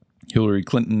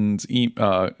campaign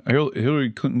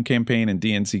and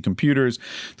DNC computers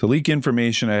to leak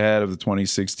information ahead of the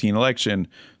 2016 election.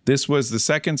 This was the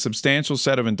second substantial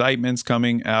set of indictments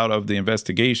coming out of the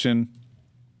investigation.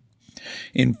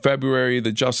 In February,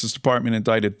 the Justice Department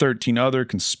indicted 13 other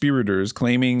conspirators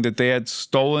claiming that they had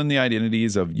stolen the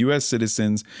identities of U.S.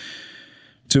 citizens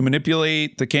to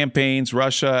manipulate the campaigns.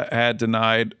 Russia has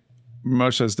denied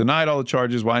all the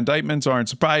charges. While indictments aren't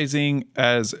surprising,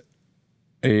 as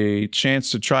a chance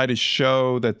to try to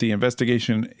show that the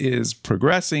investigation is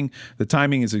progressing, the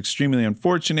timing is extremely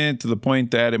unfortunate to the point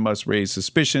that it must raise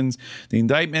suspicions. The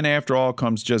indictment, after all,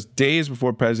 comes just days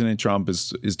before President Trump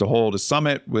is to hold a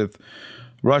summit with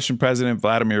Russian President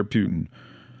Vladimir Putin.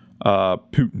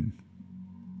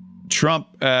 Trump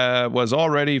was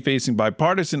already facing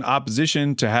bipartisan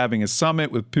opposition to having a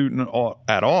summit with Putin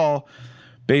at all,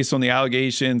 Based on the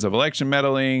allegations of election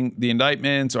meddling, the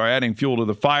indictments are adding fuel to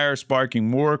the fire, sparking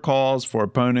more calls for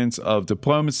opponents of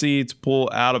diplomacy to pull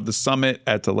out of the summit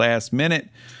at the last minute.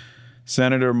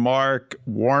 Senator Mark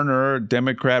Warner,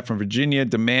 Democrat from Virginia,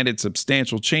 demanded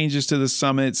substantial changes to the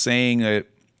summit, saying that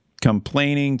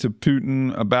complaining to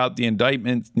Putin about the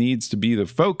indictment needs to be the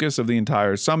focus of the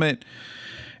entire summit,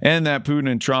 and that Putin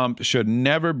and Trump should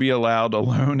never be allowed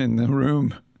alone in the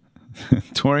room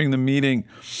during the meeting.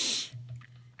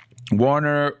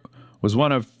 Warner was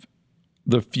one of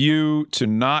the few to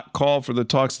not call for the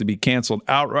talks to be canceled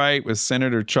outright, with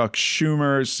Senator Chuck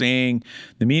Schumer saying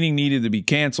the meeting needed to be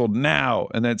canceled now,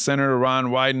 and that Senator Ron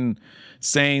Wyden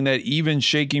saying that even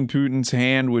shaking Putin's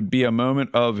hand would be a moment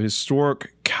of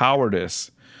historic cowardice.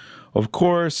 Of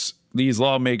course, these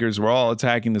lawmakers were all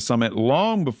attacking the summit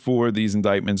long before these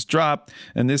indictments dropped,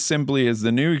 and this simply is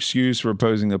the new excuse for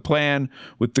opposing the plan.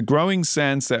 With the growing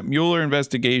sense that Mueller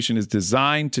investigation is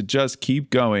designed to just keep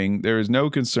going, there is no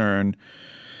concern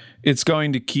it's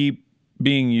going to keep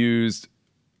being used.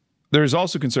 There is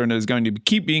also concern that it's going to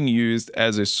keep being used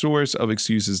as a source of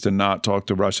excuses to not talk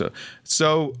to Russia.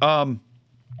 So, so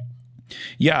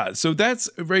that's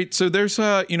right. So there's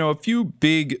a few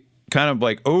big kind of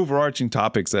like overarching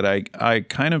topics that I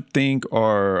kind of think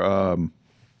are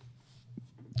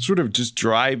sort of just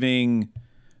driving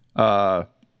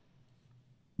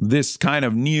this kind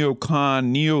of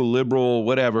neocon, neoliberal,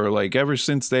 whatever, like ever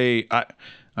since I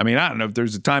don't know if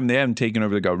there's a time they haven't taken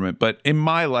over the government, but in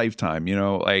my lifetime,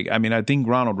 I think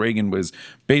Ronald Reagan was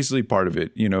basically part of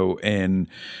it, and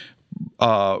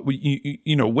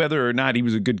whether or not he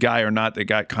was a good guy or not, they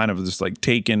got kind of just like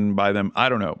taken by them. I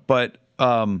don't know. But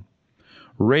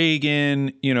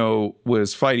Reagan,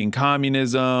 was fighting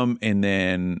communism, and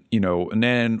then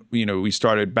we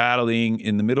started battling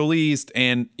in the Middle East,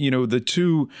 and the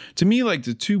two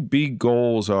big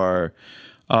goals are,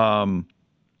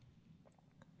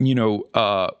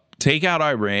 take out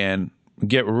Iran,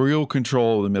 get real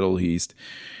control of the Middle East.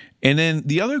 And then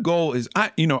the other goal is, I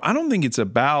don't think it's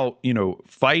about,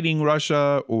 fighting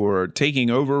Russia or taking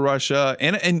over Russia.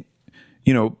 And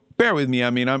bear with me. I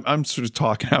mean, I'm sort of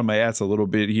talking out of my ass a little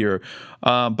bit here.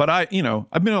 But I've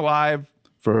been alive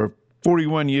for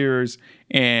 41 years,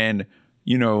 and,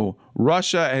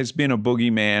 Russia has been a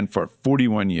boogeyman for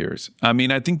 41 years. I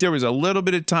mean, I think there was a little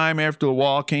bit of time after the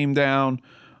wall came down,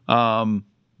 the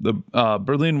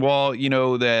Berlin Wall,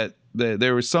 that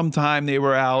there was some time they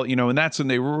were out, and that's when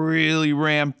they really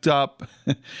ramped up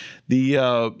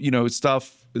the,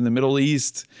 stuff in the Middle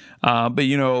East. But,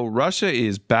 Russia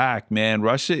is back, man.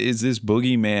 Russia is this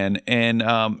boogeyman. And,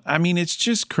 it's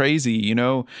just crazy,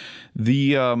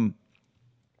 the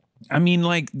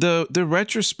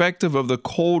retrospective of the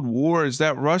Cold War is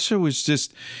that Russia is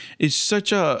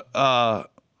such a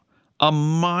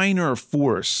minor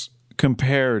force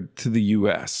compared to the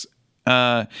U.S.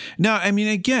 Now,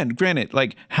 again, granted,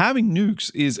 like having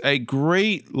nukes is a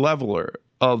great leveler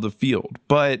of the field,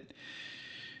 but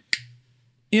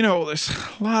there's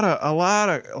a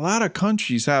lot of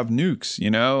countries have nukes.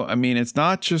 It's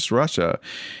not just Russia,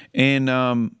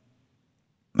 and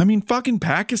fucking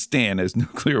Pakistan has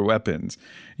nuclear weapons.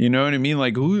 You know what I mean?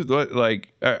 Like,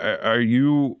 are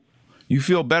you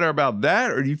feel better about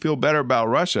that, or do you feel better about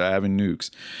Russia having nukes?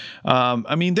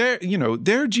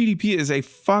 Their GDP is a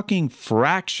fucking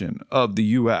fraction of the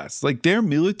U.S. Like, their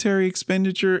military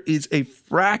expenditure is a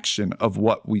fraction of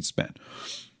what we spend.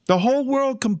 The whole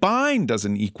world combined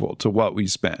doesn't equal to what we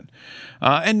spend.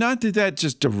 And not that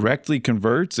just directly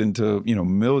converts into,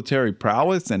 military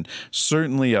prowess, and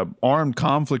certainly an armed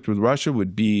conflict with Russia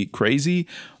would be crazy.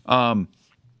 But,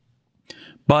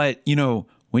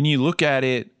 when you look at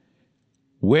it,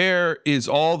 where is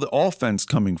all the offense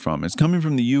coming from? It's coming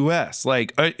from the U.S.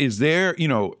 Like, is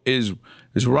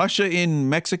Russia in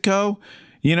Mexico?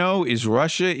 Is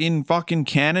Russia in fucking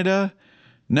Canada?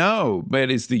 No,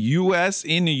 but is the U.S.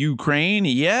 in the Ukraine?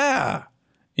 Yeah.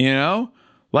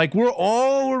 Like, we're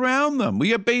all around them. We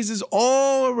have bases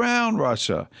all around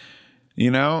Russia.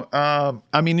 There's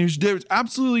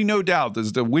absolutely no doubt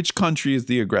as to which country is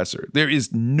the aggressor. There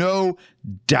is no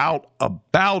doubt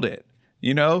about it.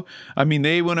 They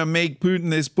want to make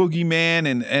Putin this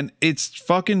boogeyman, and it's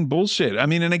fucking bullshit.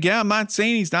 And again, I'm not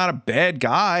saying he's not a bad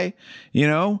guy,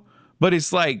 but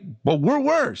it's like, but we're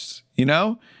worse,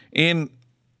 and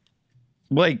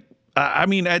like,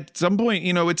 at some point,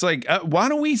 it's like, why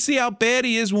don't we see how bad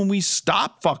he is when we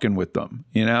stop fucking with them,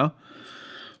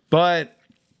 But,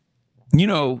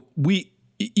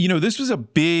 this was a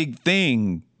big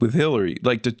thing with Hillary.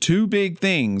 Like, the two big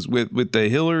things with the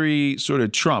Hillary sort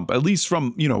of Trump, at least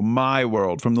from, my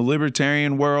world, from the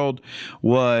libertarian world,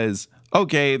 was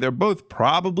okay, they're both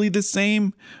probably the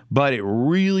same, but it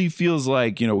really feels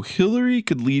like, Hillary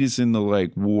could lead us in the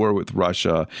like war with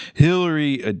Russia.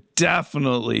 Hillary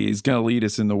definitely is going to lead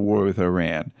us in the war with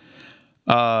Iran.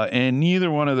 And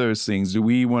neither one of those things do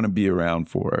we want to be around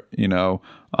for,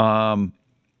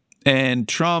 and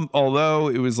Trump, although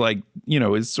it was like,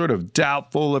 it's sort of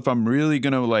doubtful if I'm really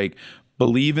going to like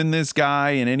believe in this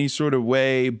guy in any sort of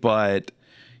way, but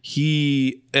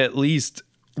he at least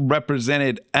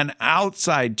represented an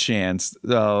outside chance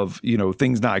of,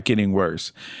 things not getting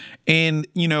worse. And,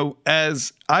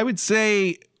 as I would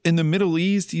say in the Middle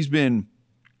East, he's been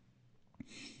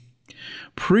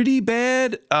pretty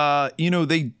bad.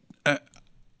 They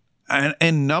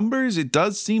and numbers, it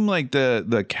does seem like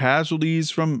the casualties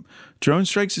from drone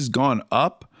strikes has gone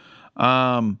up.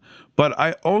 But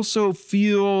I also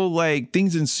feel like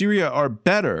things in Syria are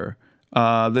better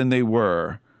than they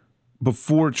were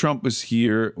before Trump was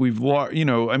here. We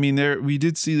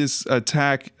did see this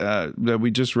attack that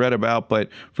we just read about, but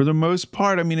for the most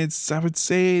part, I would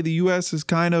say the U.S. is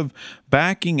kind of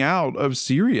backing out of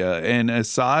Syria, and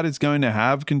Assad is going to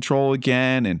have control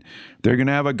again, and they're going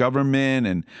to have a government,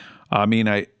 and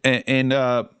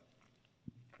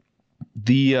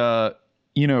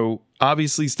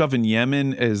obviously stuff in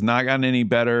Yemen has not gotten any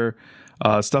better.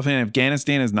 Stuff in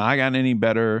Afghanistan has not gotten any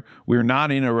better. We're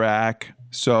not in Iraq.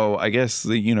 So I guess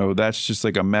that's just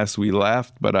like a mess we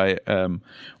left. But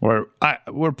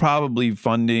we're probably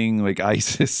funding like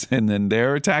ISIS, and then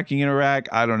they're attacking in Iraq.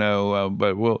 I don't know,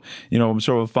 but I'm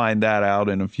sure we'll find that out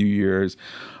in a few years.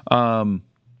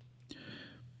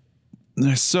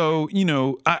 So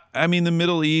the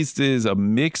Middle East is a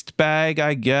mixed bag,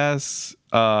 I guess.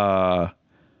 And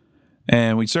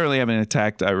we certainly haven't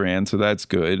attacked Iran, so that's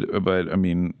good. But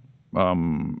we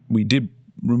did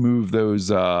remove those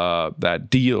that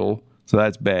deal, so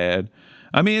that's bad.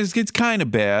 It's kind of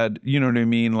bad, you know what I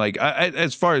mean? Like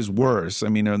as far as worse,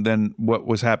 than what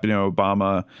was happening to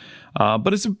Obama.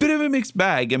 But it's a bit of a mixed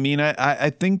bag. I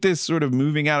think this sort of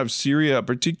moving out of Syria,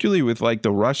 particularly with like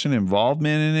the Russian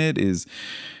involvement in it,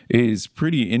 is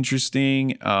pretty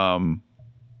interesting. And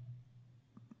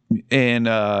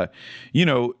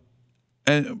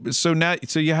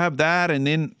so you have that, and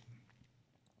then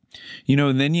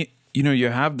you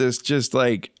have this just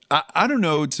like, I don't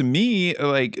know, to me,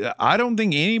 like, I don't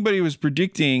think anybody was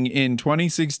predicting in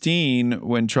 2016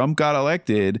 when Trump got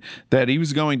elected that he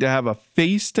was going to have a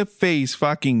face-to-face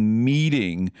fucking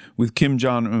meeting with Kim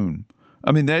Jong-un.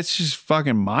 That's just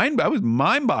fucking that was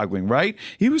mind-boggling, right?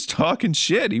 He was talking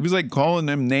shit. He was like calling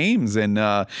them names, and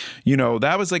that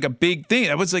was like a big thing.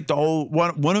 That was like the whole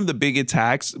one of the big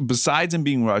attacks, besides him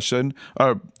being besides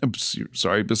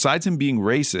him being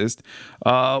racist,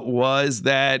 was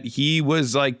that he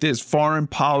was like this foreign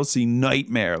policy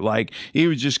nightmare. Like he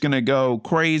was just gonna go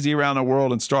crazy around the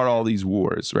world and start all these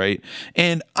wars, right?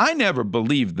 And I never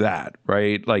believed that,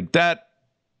 right? Like that.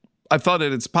 I thought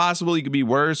that it's possible he could be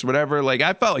worse, whatever. Like,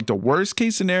 I felt like the worst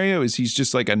case scenario is he's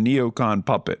just like a neocon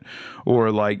puppet,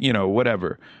 or like,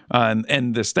 whatever.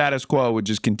 And the status quo would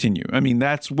just continue.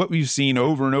 That's what we've seen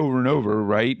over and over and over,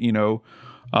 right?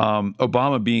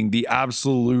 Obama being the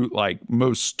absolute, like,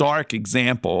 most stark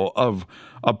example of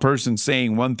a person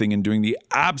saying one thing and doing the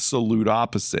absolute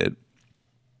opposite.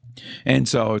 And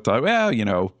so I thought, well,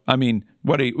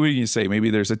 what do you say?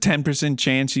 Maybe there's a 10%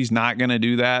 chance he's not going to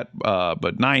do that,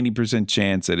 but 90%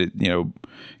 chance that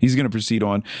he's going to proceed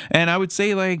on. And I would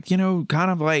say, like,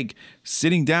 kind of like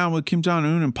sitting down with Kim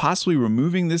Jong-un and possibly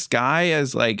removing this guy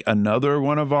as like another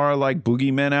one of our like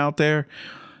boogeymen out there.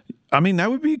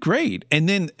 That would be great.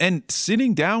 And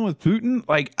sitting down with Putin,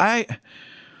 like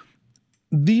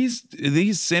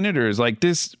these senators like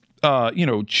this,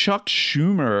 Chuck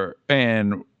Schumer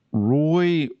and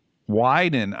Roy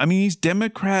Wyden. These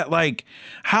Democrat, like,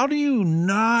 how do you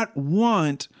not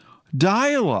want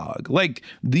dialogue? Like,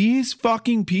 these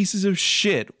fucking pieces of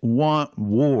shit want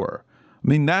war.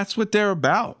 That's what they're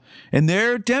about. And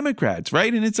they're Democrats,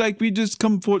 right? And it's like we just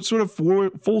come full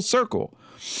circle.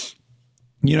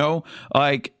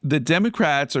 Like the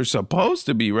Democrats are supposed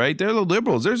to be, right? They're the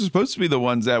liberals. They're supposed to be the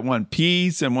ones that want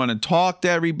peace and want to talk to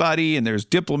everybody, and there's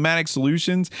diplomatic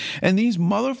solutions. And these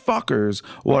motherfuckers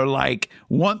are like,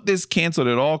 want this canceled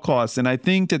at all costs. And I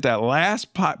think that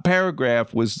last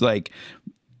paragraph was like,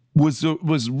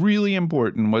 was really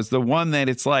important, was the one that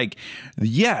it's like,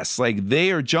 yes, like they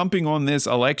are jumping on this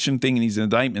election thing in these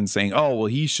indictments saying, oh, well,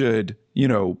 he should,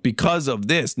 because of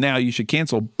this, now you should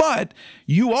cancel. But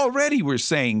you already were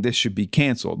saying this should be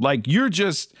canceled. Like you're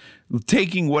just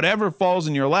taking whatever falls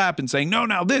in your lap and saying, no,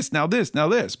 now this, now this, now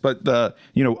this. But,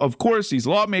 of course, these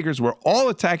lawmakers were all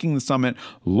attacking the summit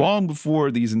long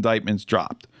before these indictments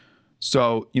dropped.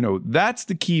 So, that's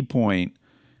the key point,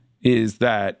 is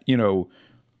that, to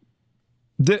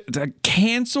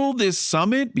cancel this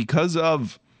summit because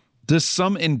of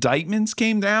some indictments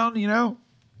came down,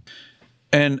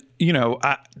 And,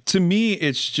 to me,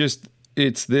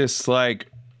 it's this like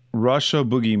Russia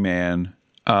boogeyman,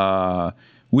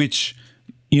 which,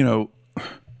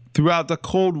 throughout the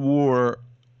Cold War,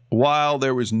 while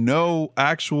there was no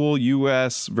actual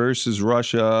U.S. versus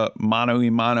Russia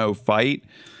mano-a-mano fight,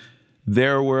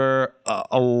 there were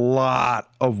a lot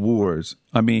of wars.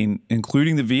 I mean,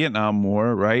 including the Vietnam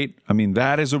War, right? I mean,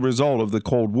 that is a result of the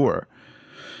Cold War.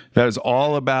 That is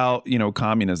all about,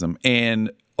 communism.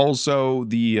 And also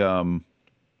the, all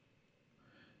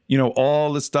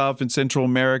the stuff in Central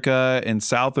America and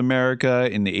South America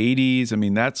in the 80s. I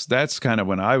mean, that's kind of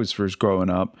when I was first growing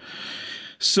up.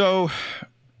 So,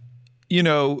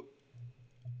 again,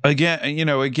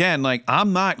 like,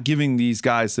 I'm not giving these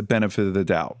guys the benefit of the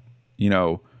doubt.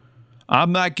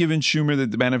 I'm not giving Schumer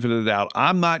the benefit of the doubt.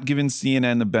 I'm not giving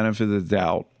CNN the benefit of the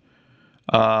doubt.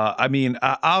 I mean,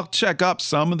 I'll check up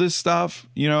some of this stuff,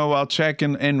 I'll check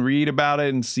and read about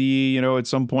it and see, at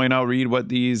some point I'll read what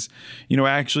these,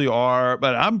 actually are.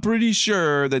 But I'm pretty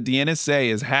sure that the NSA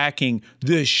is hacking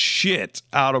the shit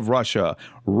out of Russia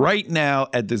right now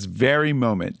at this very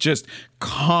moment, just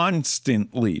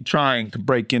constantly trying to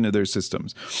break into their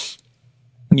systems.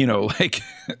 Like,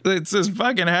 it's just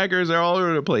fucking hackers are all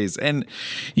over the place. And,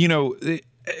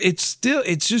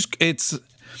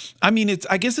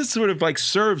 I guess it sort of like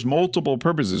serves multiple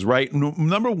purposes, right?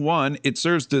 Number one, it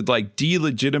serves to like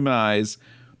delegitimize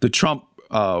the Trump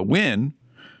win,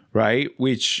 right?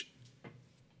 Which,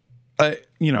 I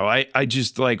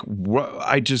just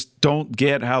don't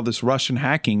get how this Russian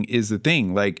hacking is the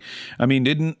thing. Like, I mean,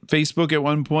 didn't Facebook at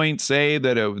one point say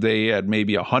that they had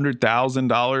maybe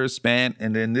 $100,000 spent,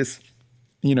 and then this,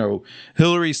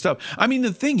 Hillary stuff. I mean,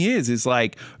 the thing is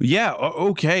like, yeah,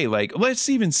 okay, like, let's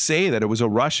even say that it was a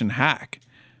Russian hack,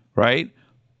 right?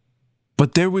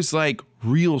 But there was like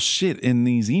real shit in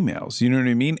these emails, you know what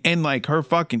I mean? And like her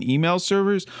fucking email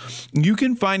servers, you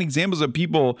can find examples of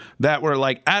people that were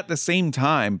like at the same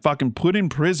time fucking put in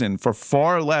prison for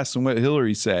far less than what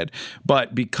Hillary said,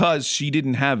 but because she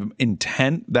didn't have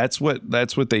intent, that's what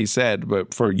they said,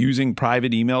 but for using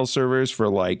private email servers for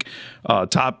like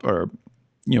top or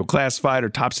classified or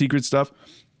top secret stuff,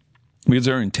 because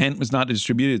her intent was not to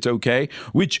distribute it, it's okay,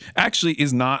 which actually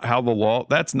is not how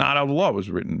that's not how the law was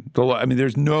written.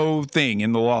 There's no thing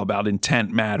in the law about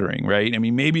intent mattering, right? I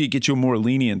mean, maybe it gets you a more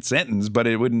lenient sentence, but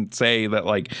it wouldn't say that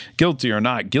like guilty or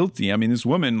not guilty. I mean, this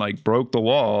woman like broke the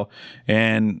law,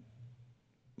 and,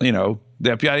 the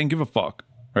FBI didn't give a fuck.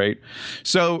 Right.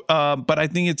 So, but I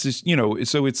think it's just,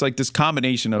 so it's like this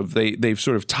combination of they've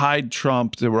sort of tied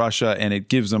Trump to Russia, and it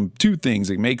gives them two things.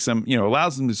 It makes them,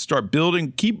 allows them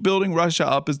to keep building Russia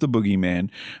up as the boogeyman.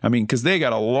 I mean, because they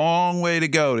got a long way to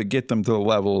go to get them to the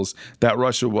levels that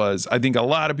Russia was. I think a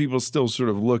lot of people still sort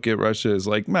of look at Russia as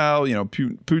like, well,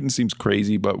 Putin seems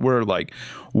crazy, but we're like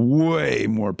way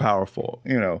more powerful,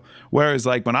 whereas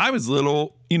like when I was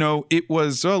little, it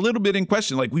was a little bit in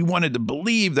question. Like, we wanted to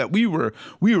believe that we were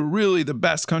really the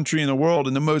best country in the world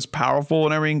and the most powerful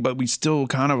and everything, but we still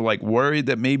kind of like worried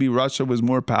that maybe Russia was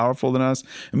more powerful than us.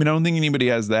 I mean, I don't think anybody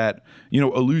has that,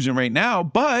 illusion right now,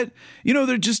 but,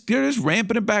 they're just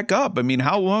ramping it back up. I mean,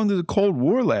 how long did the Cold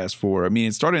War last for? I mean,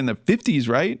 it started in the 50s,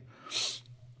 right?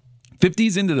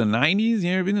 50s into the 90s,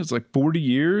 it's like 40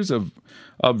 years of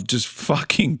just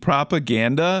fucking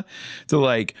propaganda to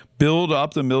like build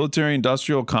up the military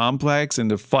industrial complex and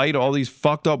to fight all these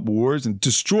fucked up wars and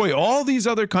destroy all these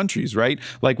other countries, right?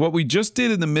 Like what we just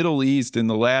did in the Middle East in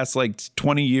the last like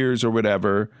 20 years or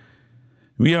whatever.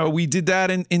 We did that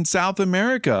in South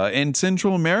America and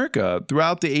Central America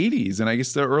throughout the 80s and I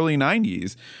guess the early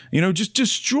 90s, just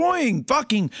destroying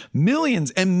fucking millions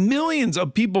and millions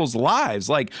of people's lives,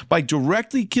 like by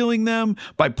directly killing them,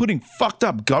 by putting fucked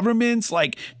up governments,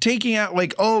 like taking out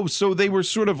like, so they were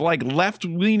sort of like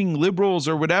left-leaning liberals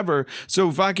or whatever.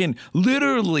 So fucking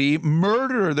literally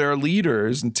murder their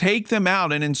leaders and take them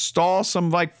out and install some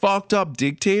like fucked up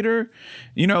dictator.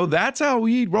 That's how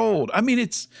we rolled. I mean,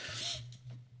 it's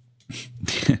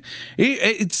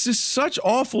just such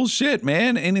awful shit,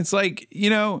 man. And it's like,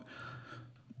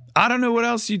 I don't know what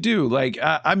else you do. Like,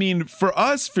 I mean, for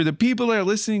the people that are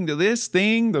listening to this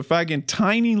thing, the fucking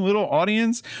tiny little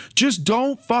audience, just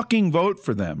don't fucking vote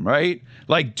for them, right?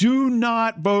 Like, do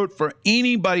not vote for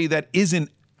anybody that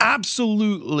isn't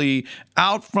absolutely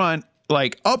up front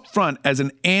as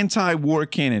an anti-war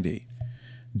candidate.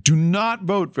 Do not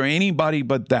vote for anybody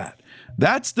but that.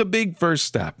 That's the big first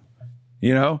step,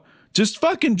 Just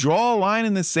fucking draw a line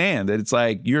in the sand that it's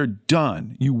like, you're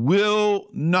done. You will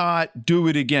not do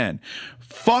it again.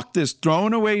 Fuck this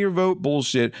throwing away your vote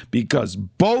bullshit, because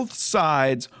both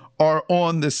sides are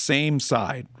on the same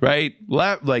side, right?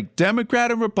 Like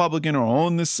Democrat and Republican are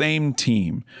on the same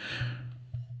team.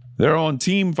 They're on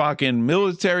team fucking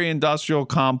military industrial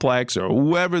complex or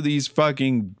whoever these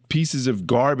fucking pieces of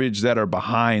garbage that are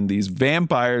behind these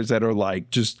vampires that are like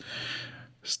just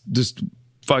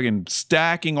fucking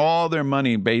stacking all their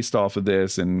money based off of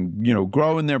this and, you know,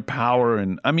 growing their power.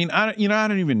 And I mean, I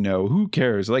don't even know. Who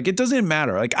cares? Like, it doesn't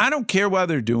matter. Like, I don't care why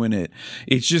they're doing it.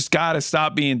 It's just got to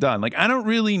stop being done. Like, I don't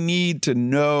really need to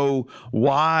know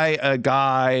why a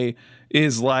guy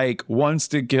is like wants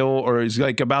to kill or is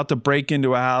like about to break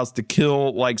into a house to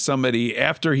kill like somebody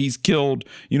after he's killed,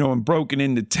 you know, and broken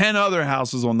into 10 other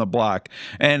houses on the block.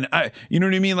 And you know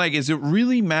what I mean? Like, does it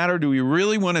really matter? Do we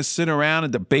really want to sit around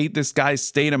and debate this guy's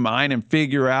state of mind and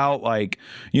figure out, like,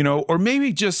 you know, or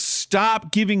maybe just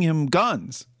stop giving him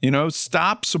guns? You know,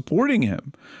 stop supporting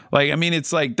him. Like, I mean,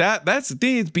 it's like that's the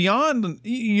thing. It's beyond,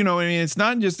 you know, I mean, it's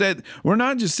not just that we're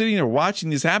not just sitting there watching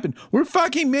this happen. We're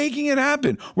fucking making it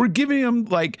happen. We're giving him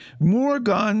like more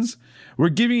guns. We're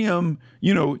giving him,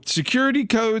 you know, security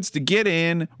codes to get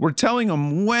in. We're telling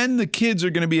him when the kids are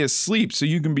going to be asleep so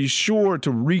you can be sure to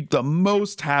wreak the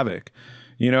most havoc.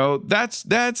 You know, that's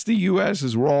the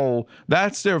U.S.'s role.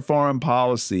 That's their foreign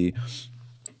policy.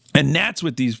 And that's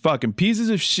what these fucking pieces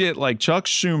of shit like Chuck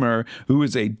Schumer, who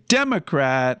is a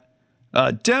Democrat,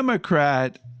 you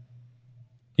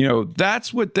know,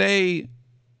 that's what they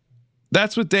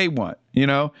want, you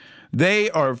know?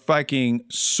 They are fucking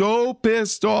so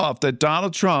pissed off that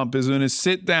Donald Trump is going to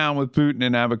sit down with Putin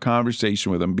and have a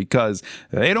conversation with him, because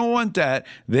they don't want that.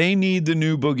 They need the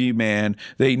new boogeyman.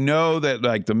 They know that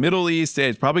like the Middle East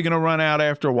is probably going to run out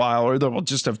after a while, or they'll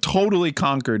just have totally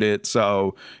conquered it.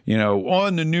 So, you know,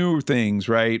 on the new things,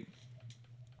 right?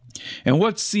 And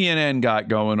what CNN got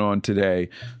going on today?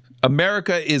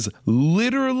 America is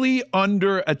literally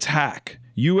under attack.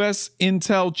 U.S.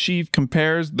 intel chief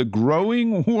compares the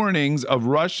growing warnings of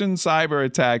Russian cyber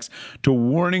attacks to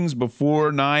warnings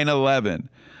before 9/11.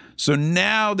 So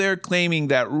now they're claiming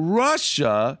that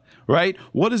Russia, right?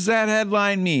 What does that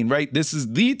headline mean, right? This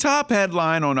is the top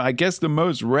headline on, I guess, the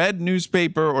most read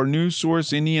newspaper or news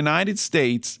source in the United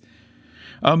States.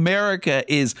 America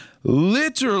is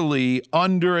literally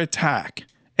under attack.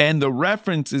 And the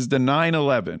reference is the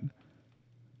 9/11.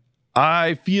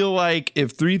 I feel like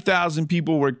if 3,000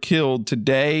 people were killed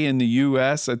today in the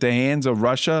U.S. at the hands of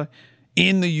Russia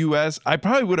in the U.S., I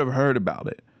probably would have heard about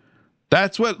it.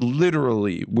 That's what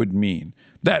literally would mean.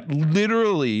 That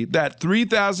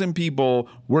 3,000 people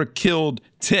were killed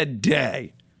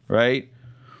today, right?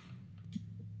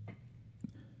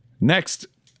 Next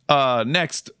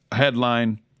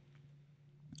headline.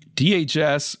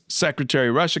 DHS Secretary,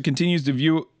 Russia continues to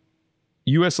view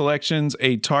U.S. elections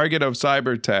a target of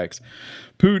cyber attacks.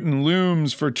 Putin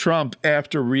looms for Trump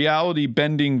after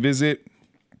reality-bending visit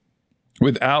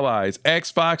with allies.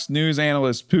 Ex-Fox News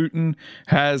analyst, Putin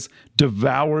has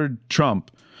devoured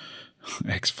Trump.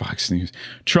 Ex-Fox News.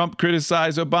 Trump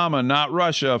criticized Obama, not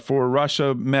Russia, for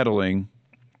Russia meddling.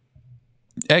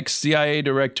 Ex-CIA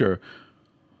director,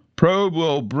 probe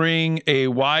will bring a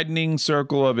widening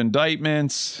circle of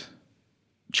indictments.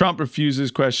 Trump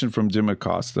refuses question from Jim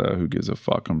Acosta. Who gives a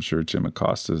fuck? I'm sure Jim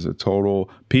Acosta is a total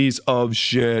piece of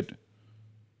shit.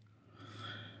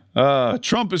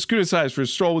 Trump is criticized for a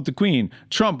stroll with the Queen.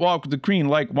 Trump walked with the Queen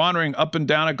like wandering up and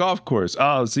down a golf course.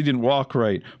 Oh, so he didn't walk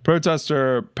right.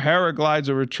 Protester paraglides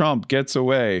over Trump, gets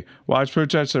away. Watch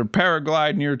protester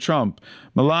paraglide near Trump.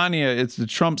 Melania, it's the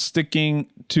Trump sticking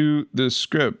to the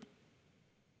script.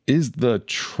 Is the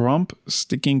Trump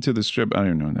sticking to the script? I don't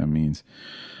even know what that means.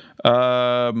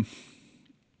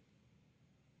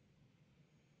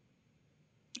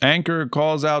 Anchor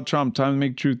calls out Trump. Time to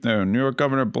make truth known. New York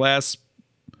governor blasts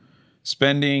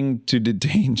spending to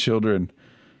detain children.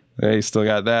 They still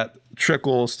got that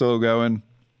trickle still going.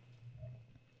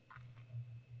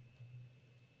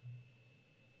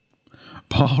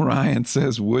 Paul Ryan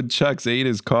says woodchucks ate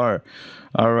his car.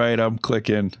 All right, I'm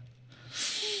clicking.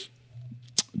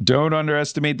 Don't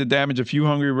underestimate the damage a few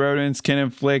hungry rodents can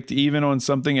inflict, even on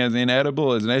something as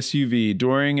inedible as an SUV.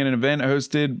 During an event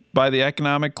hosted by the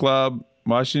Economic Club,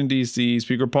 Washington, D.C.,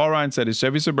 Speaker Paul Ryan said his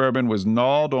Chevy Suburban was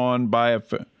gnawed on by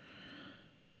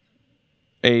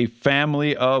a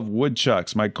family of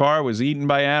woodchucks. My car was eaten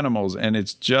by animals, and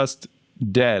it's just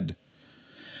dead.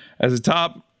 As a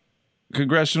top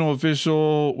congressional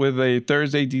official with a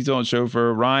Thursday detail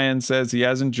chauffeur, Ryan says he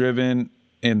hasn't driven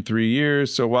in 3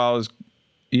 years, so while his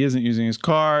he isn't using his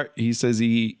car. He says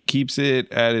he keeps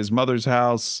it at his mother's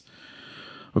house.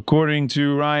 According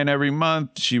to Ryan, every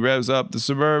month she revs up the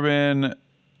Suburban,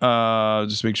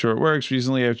 just make sure it works.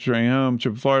 Recently, after driving home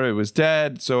to Florida, it was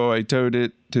dead, so I towed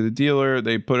it to the dealer.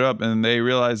 They put it up, and they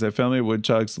realized that family of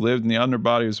woodchucks lived in the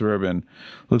underbody of Suburban.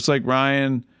 Looks like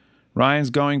Ryan's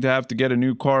going to have to get a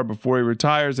new car before he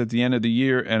retires at the end of the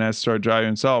year and has to start driving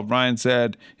himself. Ryan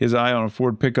said his eye on a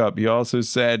Ford pickup. He also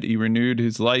said he renewed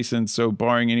his license, so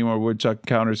barring any more woodchuck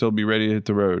encounters, he'll be ready to hit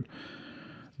the road.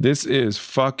 This is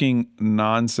fucking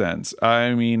nonsense.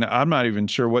 I mean, I'm not even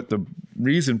sure what the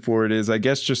reason for it is. I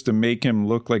guess just to make him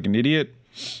look like an idiot.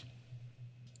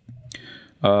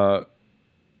 Yeah,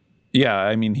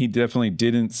 I mean, he definitely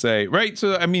didn't say, right?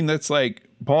 So, I mean, that's like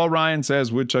Paul Ryan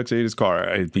says woodchucks ate his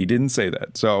car. He didn't say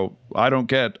that. So I don't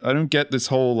get this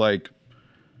whole like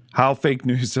how fake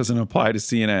news doesn't apply to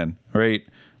CNN, right?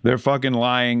 They're fucking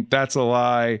lying. That's a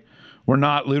lie. We're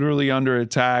not literally under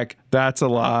attack. That's a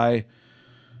lie.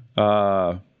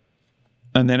 And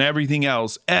then everything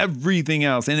else, and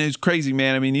it's crazy,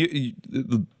 man. I mean, you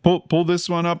pull this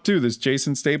one up too. This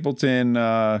Jason Stapleton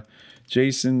podcast.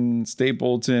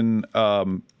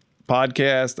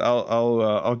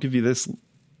 I'll give you this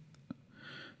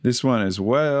one as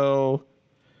well.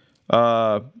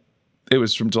 It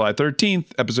was from July 13th,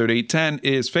 episode 810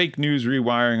 is fake news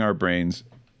rewiring our brains.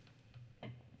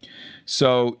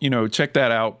 So, check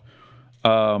that out.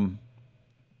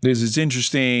 This is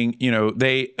interesting.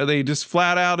 They just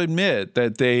flat out admit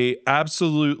that they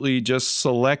absolutely just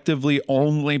selectively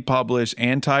only publish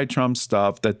anti-Trump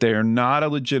stuff, that they're not a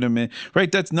legitimate,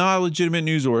 right? That's not a legitimate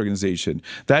news organization.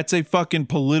 That's a fucking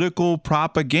political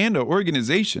propaganda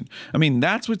organization. I mean,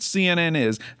 that's what CNN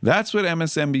is. That's what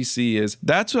MSNBC is.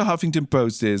 That's what Huffington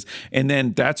Post is. And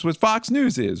then that's what Fox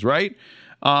News is, right?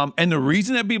 And the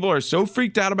reason that people are so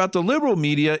freaked out about the liberal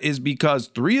media is because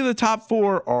 3 of the top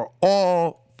 4 are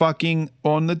all fucking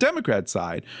on the Democrat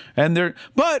side. And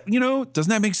doesn't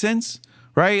that make sense?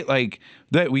 Right? Like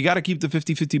that we got to keep the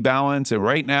 50-50 balance. And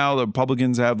right now the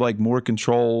Republicans have like more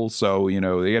control. So,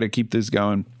 they got to keep this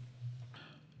going.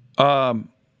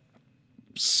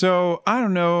 So I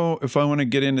don't know if I want to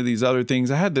get into these other things.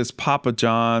 I had this Papa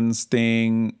John's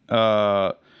thing,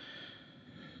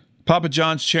 Papa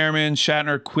John's chairman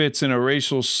Shatner quits in a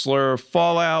racial slur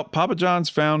fallout. Papa John's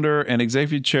founder and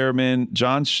executive chairman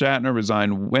John Shatner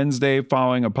resigned Wednesday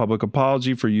following a public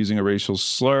apology for using a racial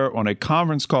slur on a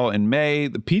conference call in May.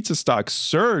 The pizza stock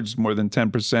surged more than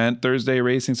 10% Thursday,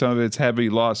 erasing some of its heavy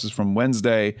losses from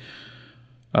Wednesday.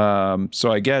 So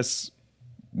I guess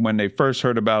when they first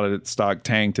heard about it, its stock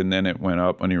tanked and then it went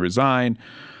up when he resigned.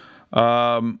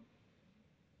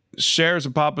 Shares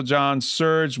of Papa John's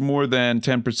surged more than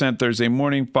 10% Thursday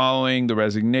morning following the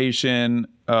resignation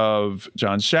of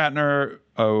John Shatner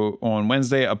on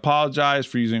Wednesday. Apologized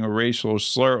for using a racial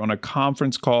slur on a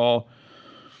conference call.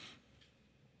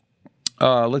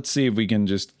 Let's see if we can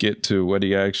just get to what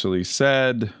he actually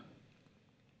said.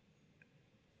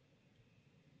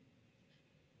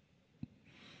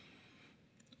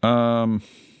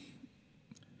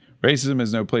 Racism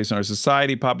has no place in our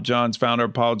society. Papa John's founder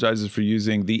apologizes for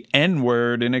using the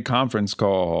N-word in a conference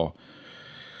call.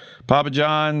 Papa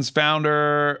John's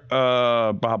founder,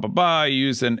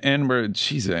 used an N-word.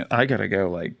 Jeez, I gotta go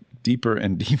like deeper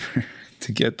and deeper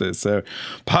to get this. So,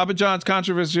 Papa John's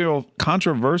controversial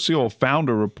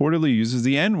founder reportedly uses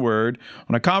the N-word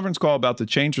on a conference call about the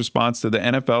change response to the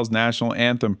NFL's national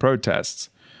anthem protests.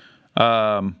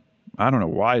 I don't know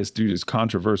why this dude is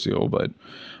controversial, but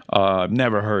I've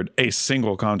never heard a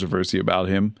single controversy about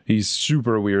him. He's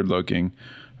super weird looking.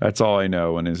 That's all I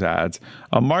know in his ads.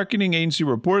 A marketing agency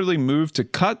reportedly moved to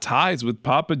cut ties with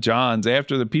Papa John's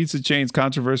after the pizza chain's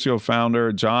controversial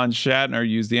founder, John Shatner,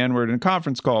 used the N-word in a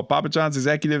conference call. Papa John's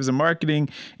executives and marketing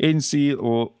agency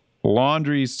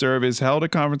Laundry Service held a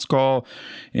conference call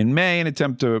in May in an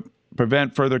attempt to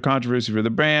prevent further controversy for the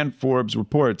brand, Forbes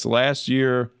reports. Last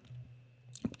year,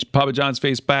 Papa John's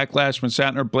faced backlash when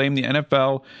Shatner blamed the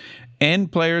NFL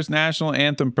and players' national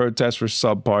anthem protests for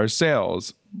subpar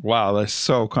sales. Wow, that's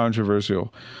so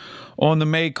controversial. On the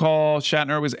May call,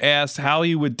 Shatner was asked how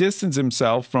he would distance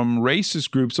himself from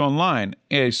racist groups online,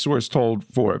 a source told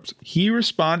Forbes. He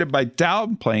responded by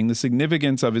downplaying the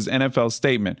significance of his NFL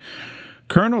statement.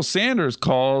 Colonel Sanders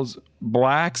calls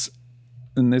blacks,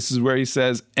 and this is where he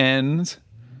says ends,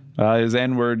 his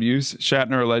N-word use,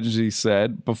 Shatner allegedly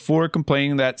said, before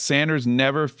complaining that Sanders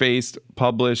never faced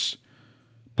public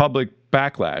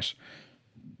backlash.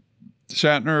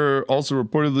 Shatner also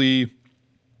reportedly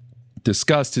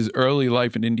discussed his early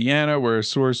life in Indiana, where a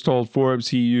source told Forbes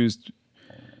he used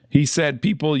He said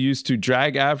people used to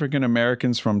drag African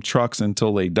Americans from trucks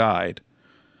until they died.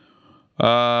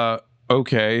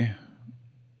 Okay.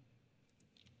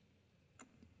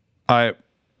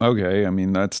 Okay. I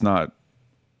mean, that's not.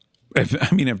 If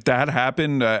that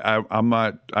happened, I'm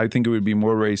not. I think it would be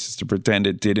more racist to pretend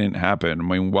it didn't happen. I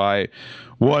mean, why?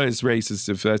 What is racist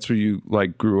if that's where you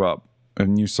like grew up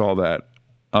and you saw that?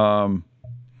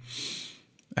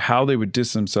 How they would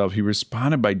diss themselves. He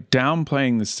responded by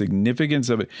downplaying the significance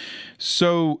of it.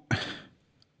 So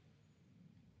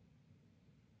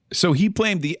he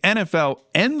blamed the NFL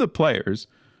and the players.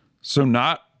 So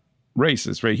not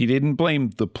racist, right? He didn't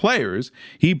blame the players.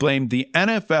 He blamed the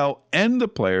NFL and the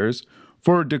players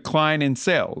for a decline in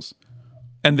sales.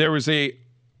 And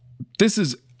this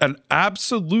is an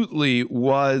absolutely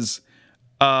was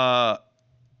a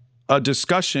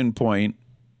discussion point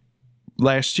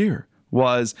last year.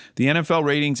 Was the NFL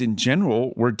ratings in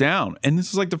general were down. And this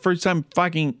is like the first time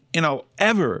fucking,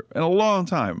 ever in a long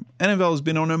time. NFL has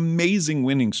been on an amazing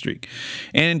winning streak.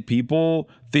 And people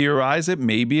theorize that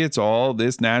maybe it's all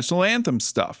this national anthem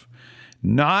stuff.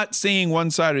 Not saying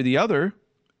one side or the other.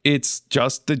 It's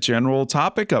just the general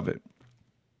topic of it.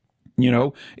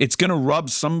 It's going to rub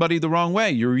somebody the wrong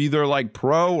way. You're either like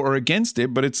pro or against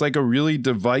it, but it's like a really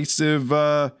divisive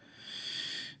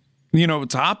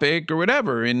topic or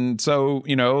whatever. And so,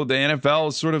 the NFL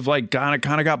is sort of like kind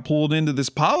of got pulled into this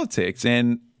politics.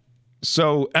 And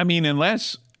so,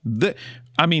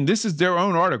 this is their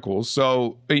own article.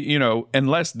 So,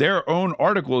 unless their own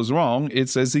article is wrong, it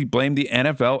says he blamed the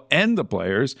NFL and the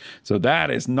players. So that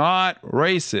is not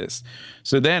racist.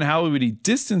 So then how would he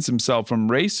distance himself from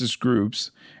racist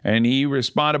groups? And he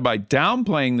responded by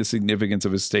downplaying the significance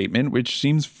of his statement, which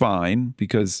seems fine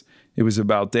because it was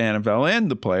about the NFL and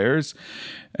the players.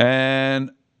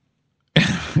 And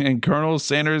Colonel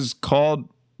Sanders called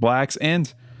blacks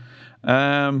and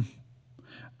I'm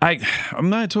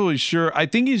not totally sure. I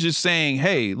think he's just saying,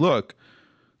 hey, look,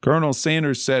 Colonel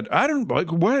Sanders said,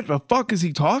 what the fuck is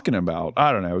he talking about?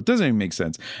 I don't know. It doesn't even make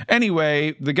sense.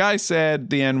 Anyway, the guy said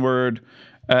the N-word,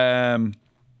 and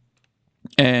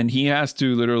he has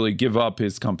to literally give up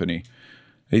his company.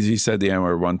 He said the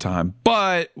N-word one time.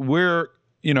 But we're,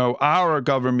 our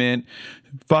government,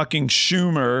 fucking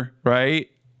Schumer, right?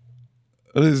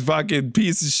 This fucking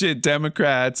piece of shit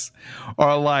Democrats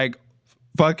are like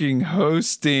fucking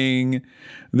hosting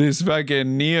this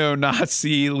fucking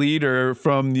neo-Nazi leader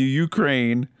from the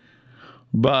Ukraine.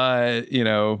 But,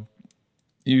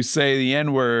 you say the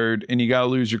N-word and you got to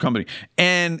lose your company.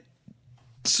 And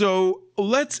so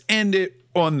let's end it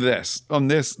on this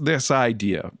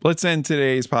idea. Let's end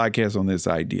today's podcast on this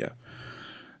idea.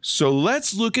 So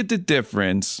let's look at the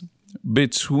difference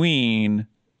between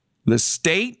the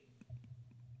state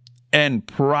and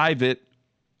private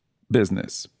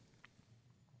business.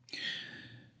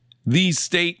 These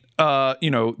state,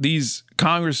 these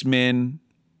congressmen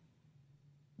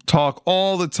talk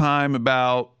all the time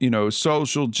about,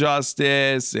 social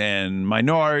justice and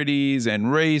minorities and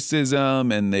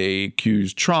racism, and they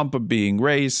accuse Trump of being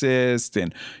racist,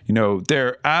 and,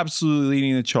 they're absolutely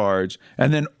leading the charge.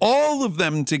 And then all of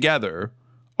them together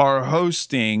are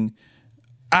hosting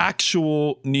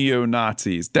actual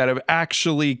neo-Nazis that have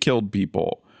actually killed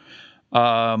people.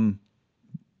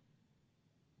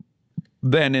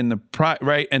 Then in the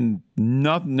right, and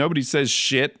nobody says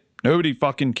shit. Nobody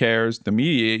fucking cares. The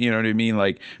media, you know what I mean?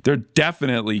 Like, they're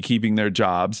definitely keeping their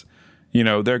jobs.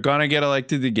 They're gonna get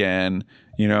elected again.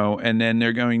 And then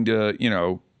they're going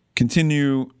to,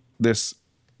 continue this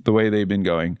the way they've been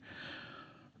going.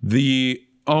 The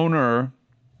owner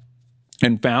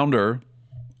and founder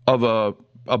of a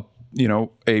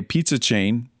pizza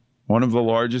chain, one of the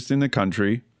largest in the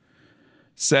country,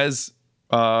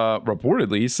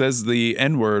 reportedly says the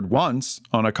N-word once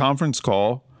on a conference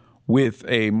call with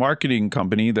a marketing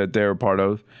company that they're a part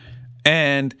of,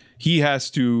 and he has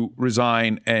to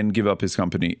resign and give up his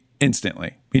company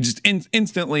instantly. He just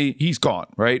instantly, he's gone,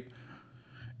 right?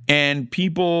 And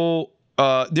people,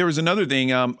 there was another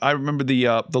thing. I remember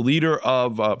the leader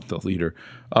of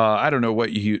I don't know what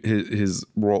his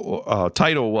role,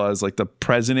 title was, like the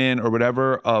president or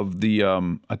whatever of the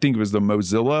I think it was the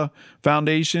Mozilla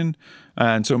Foundation.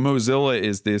 And so Mozilla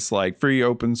is this like free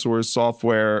open source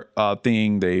software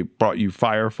thing. They brought you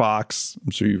Firefox.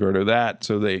 I'm sure you've heard of that.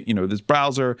 So they, this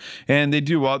browser, and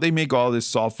they make all this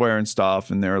software and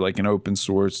stuff, and they're like an open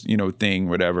source, thing,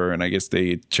 whatever. And I guess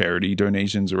they charity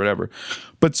donations or whatever.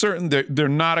 But they're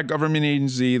not a government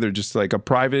agency. They're just like a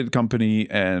private company,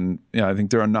 and I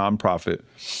think they're a nonprofit.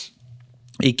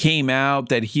 It came out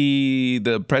that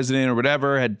the president or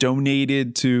whatever, had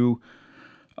donated to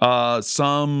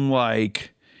some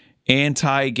like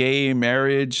anti-gay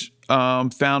marriage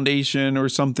foundation or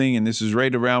something, and this is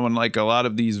right around when like a lot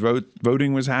of these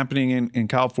voting was happening in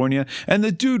California, and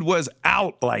the dude was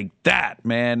out like that,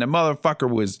 man. The motherfucker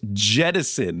was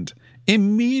jettisoned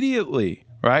immediately,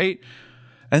 right?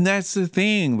 And that's the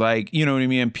thing, like, you know what I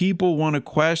mean? And people want to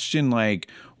question like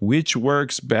which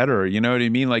works better, you know what I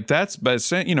mean? Like that's,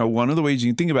 but you know, one of the ways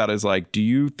you can think about it is like, do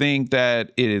you think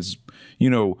that it is, you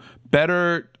know,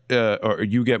 better or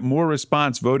you get more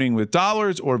response voting with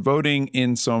dollars or voting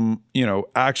in some, you know,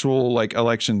 actual like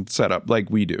election setup like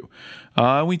we do?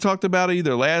 We talked about it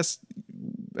either last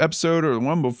episode or the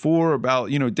one before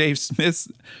about, you know, Dave Smith's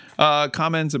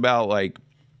comments about like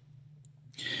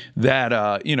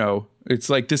that, you know, it's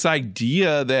like this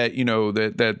idea that, you know,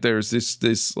 that there's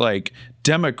this like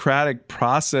democratic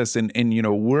process and, you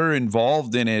know, we're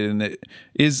involved in it, and it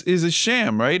is a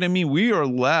sham, right? I mean, we are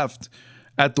left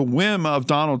at the whim of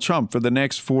Donald Trump for the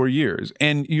next 4 years.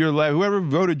 And you're like, whoever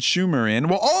voted Schumer in,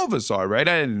 well, all of us are, right?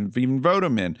 I didn't even vote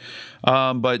him in.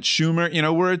 But Schumer, you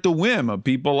know, we're at the whim of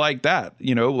people like that.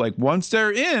 You know, like once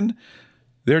they're in,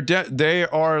 they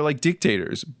are like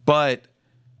dictators. But,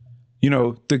 you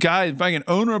know, the guy, fucking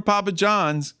owner of Papa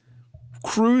John's,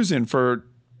 cruising for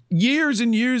years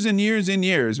and years and years and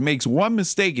years, makes one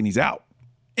mistake and he's out.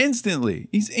 Instantly.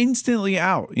 He's instantly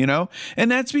out, you know?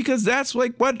 And that's because that's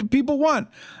like what people want.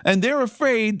 And they're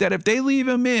afraid that if they leave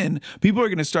him in, people are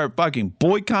going to start fucking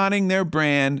boycotting their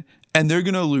brand and they're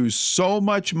going to lose so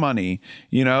much money,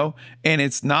 you know? And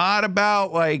it's not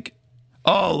about like,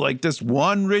 oh, like this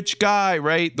one rich guy,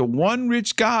 right? The one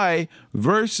rich guy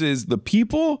versus the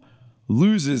people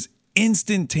loses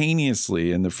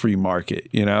instantaneously in the free market,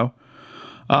 you know?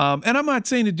 And I'm not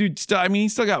saying the dude, I mean,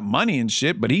 he's still got money and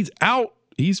shit, but he's out.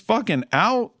 He's fucking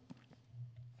out.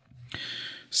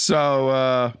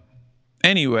 So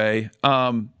anyway,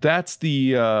 that's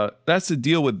the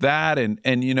deal with that.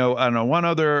 And you know, I don't know, one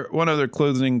other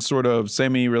closing sort of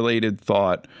semi-related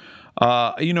thought.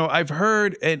 You know, I've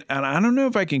heard, and I don't know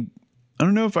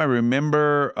if I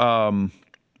remember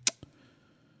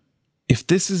if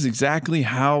this is exactly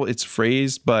how it's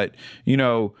phrased, but you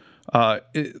know,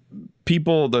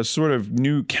 people, the sort of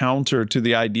new counter to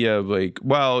the idea of like,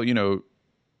 well, you know,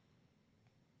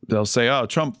 they'll say, oh,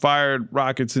 Trump fired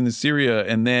rockets into Syria.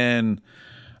 And then,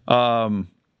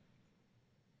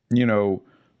 you know,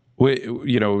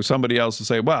 somebody else will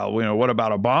say, well, you know, what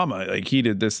about Obama? Like he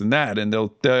did this and that. And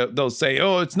they'll say,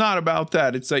 oh, it's not about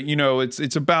that. It's like, you know,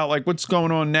 it's about like what's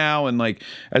going on now. And like,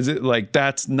 as it like,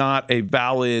 that's not a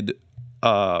valid,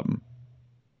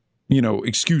 you know,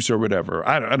 excuse or whatever.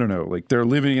 I don't know. Like they're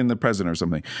living in the present or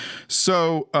something.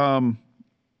 So,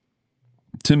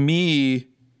 to me,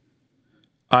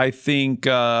 I think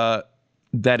that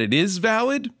it is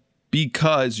valid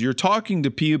because you're talking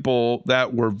to people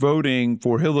that were voting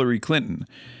for Hillary Clinton.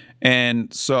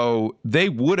 And so they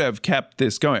would have kept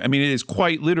this going. I mean, it is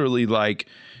quite literally like,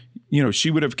 you know, she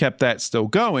would have kept that still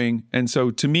going. And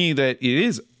so to me, that it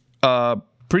is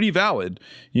pretty valid,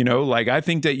 you know, like I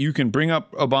think that you can bring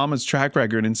up Obama's track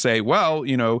record and say, well,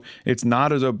 you know, it's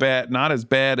not as bad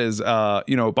as,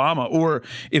 you know, Obama, or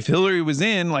if Hillary was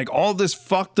in, like all this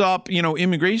fucked up, you know,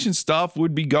 immigration stuff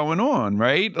would be going on,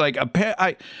 right? Like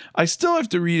I still have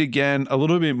to read again a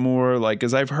little bit more, like,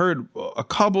 as I've heard a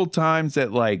couple times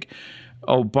that like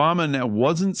Obama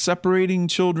wasn't separating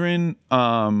children.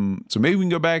 So maybe we can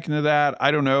go back into that.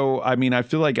 I don't know. I mean, I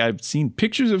feel like I've seen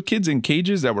pictures of kids in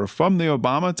cages that were from the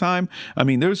Obama time. I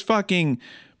mean, there's fucking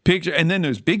picture, and then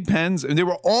there's big pens, and they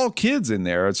were all kids in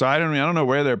there. So I don't know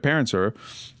where their parents are.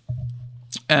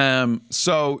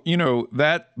 So, you know,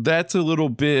 that's a little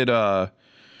bit,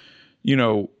 you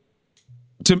know,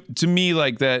 to me,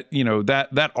 like that, you know,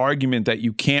 that argument that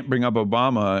you can't bring up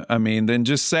Obama, I mean, then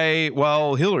just say,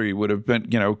 well, Hillary would have been,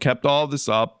 you know, kept all this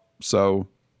up. So,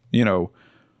 you know,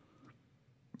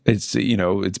 it's, you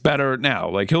know, it's better now.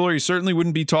 Like Hillary certainly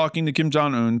wouldn't be talking to Kim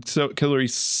Jong-un. So Hillary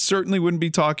certainly wouldn't be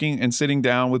talking and sitting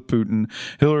down with Putin.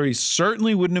 Hillary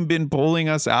certainly wouldn't have been pulling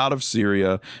us out of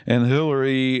Syria. And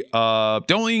Hillary,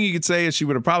 the only thing you could say is she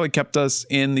would have probably kept us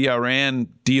in the Iran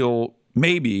deal.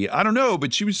 Maybe, I don't know,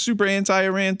 but she was super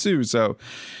anti-Iran too. So,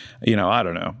 you know, I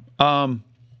don't know.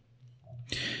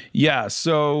 Yeah.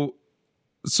 So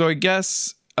I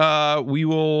guess, we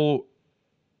will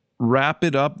wrap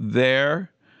it up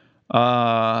there.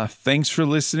 Thanks for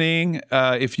listening.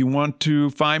 If you want to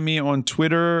find me on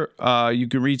Twitter, you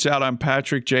can reach out. I'm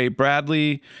Patrick J.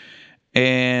 Bradley.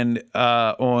 And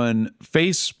on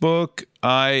Facebook,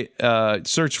 I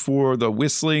search for the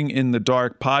Whistling in the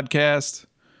Dark podcast.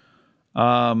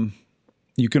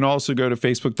 You can also go to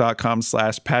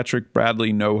facebook.com/Patrick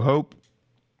Bradley No Hope.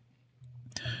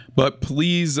 But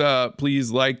please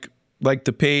like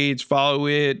the page, follow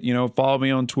it. Follow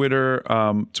me on Twitter.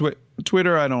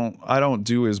 Twitter, I don't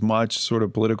do as much sort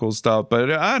of political stuff,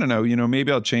 but I don't know.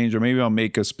 Maybe I'll change, or maybe I'll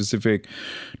make a specific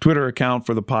Twitter account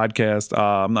for the podcast.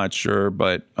 I'm not sure,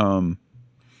 but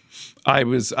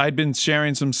I'd been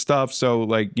sharing some stuff.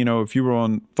 So if you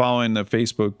were following the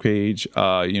Facebook page,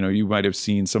 you might have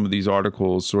seen some of these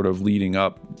articles sort of leading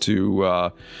up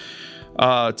to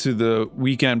the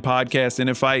weekend podcast. And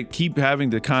if I keep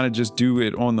having to kind of just do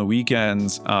it on the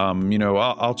weekends,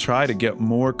 I'll try to get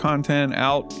more content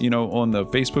out, on the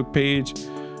Facebook page,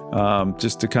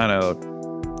 just to kind of,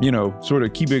 sort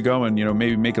of keep it going,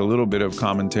 maybe make a little bit of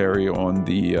commentary on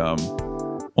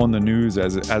the news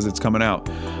as it's coming out.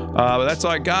 But that's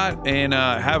all I got, and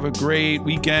have a great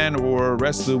weekend or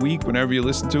rest of the week whenever you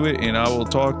listen to it, and I will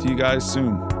talk to you guys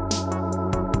soon.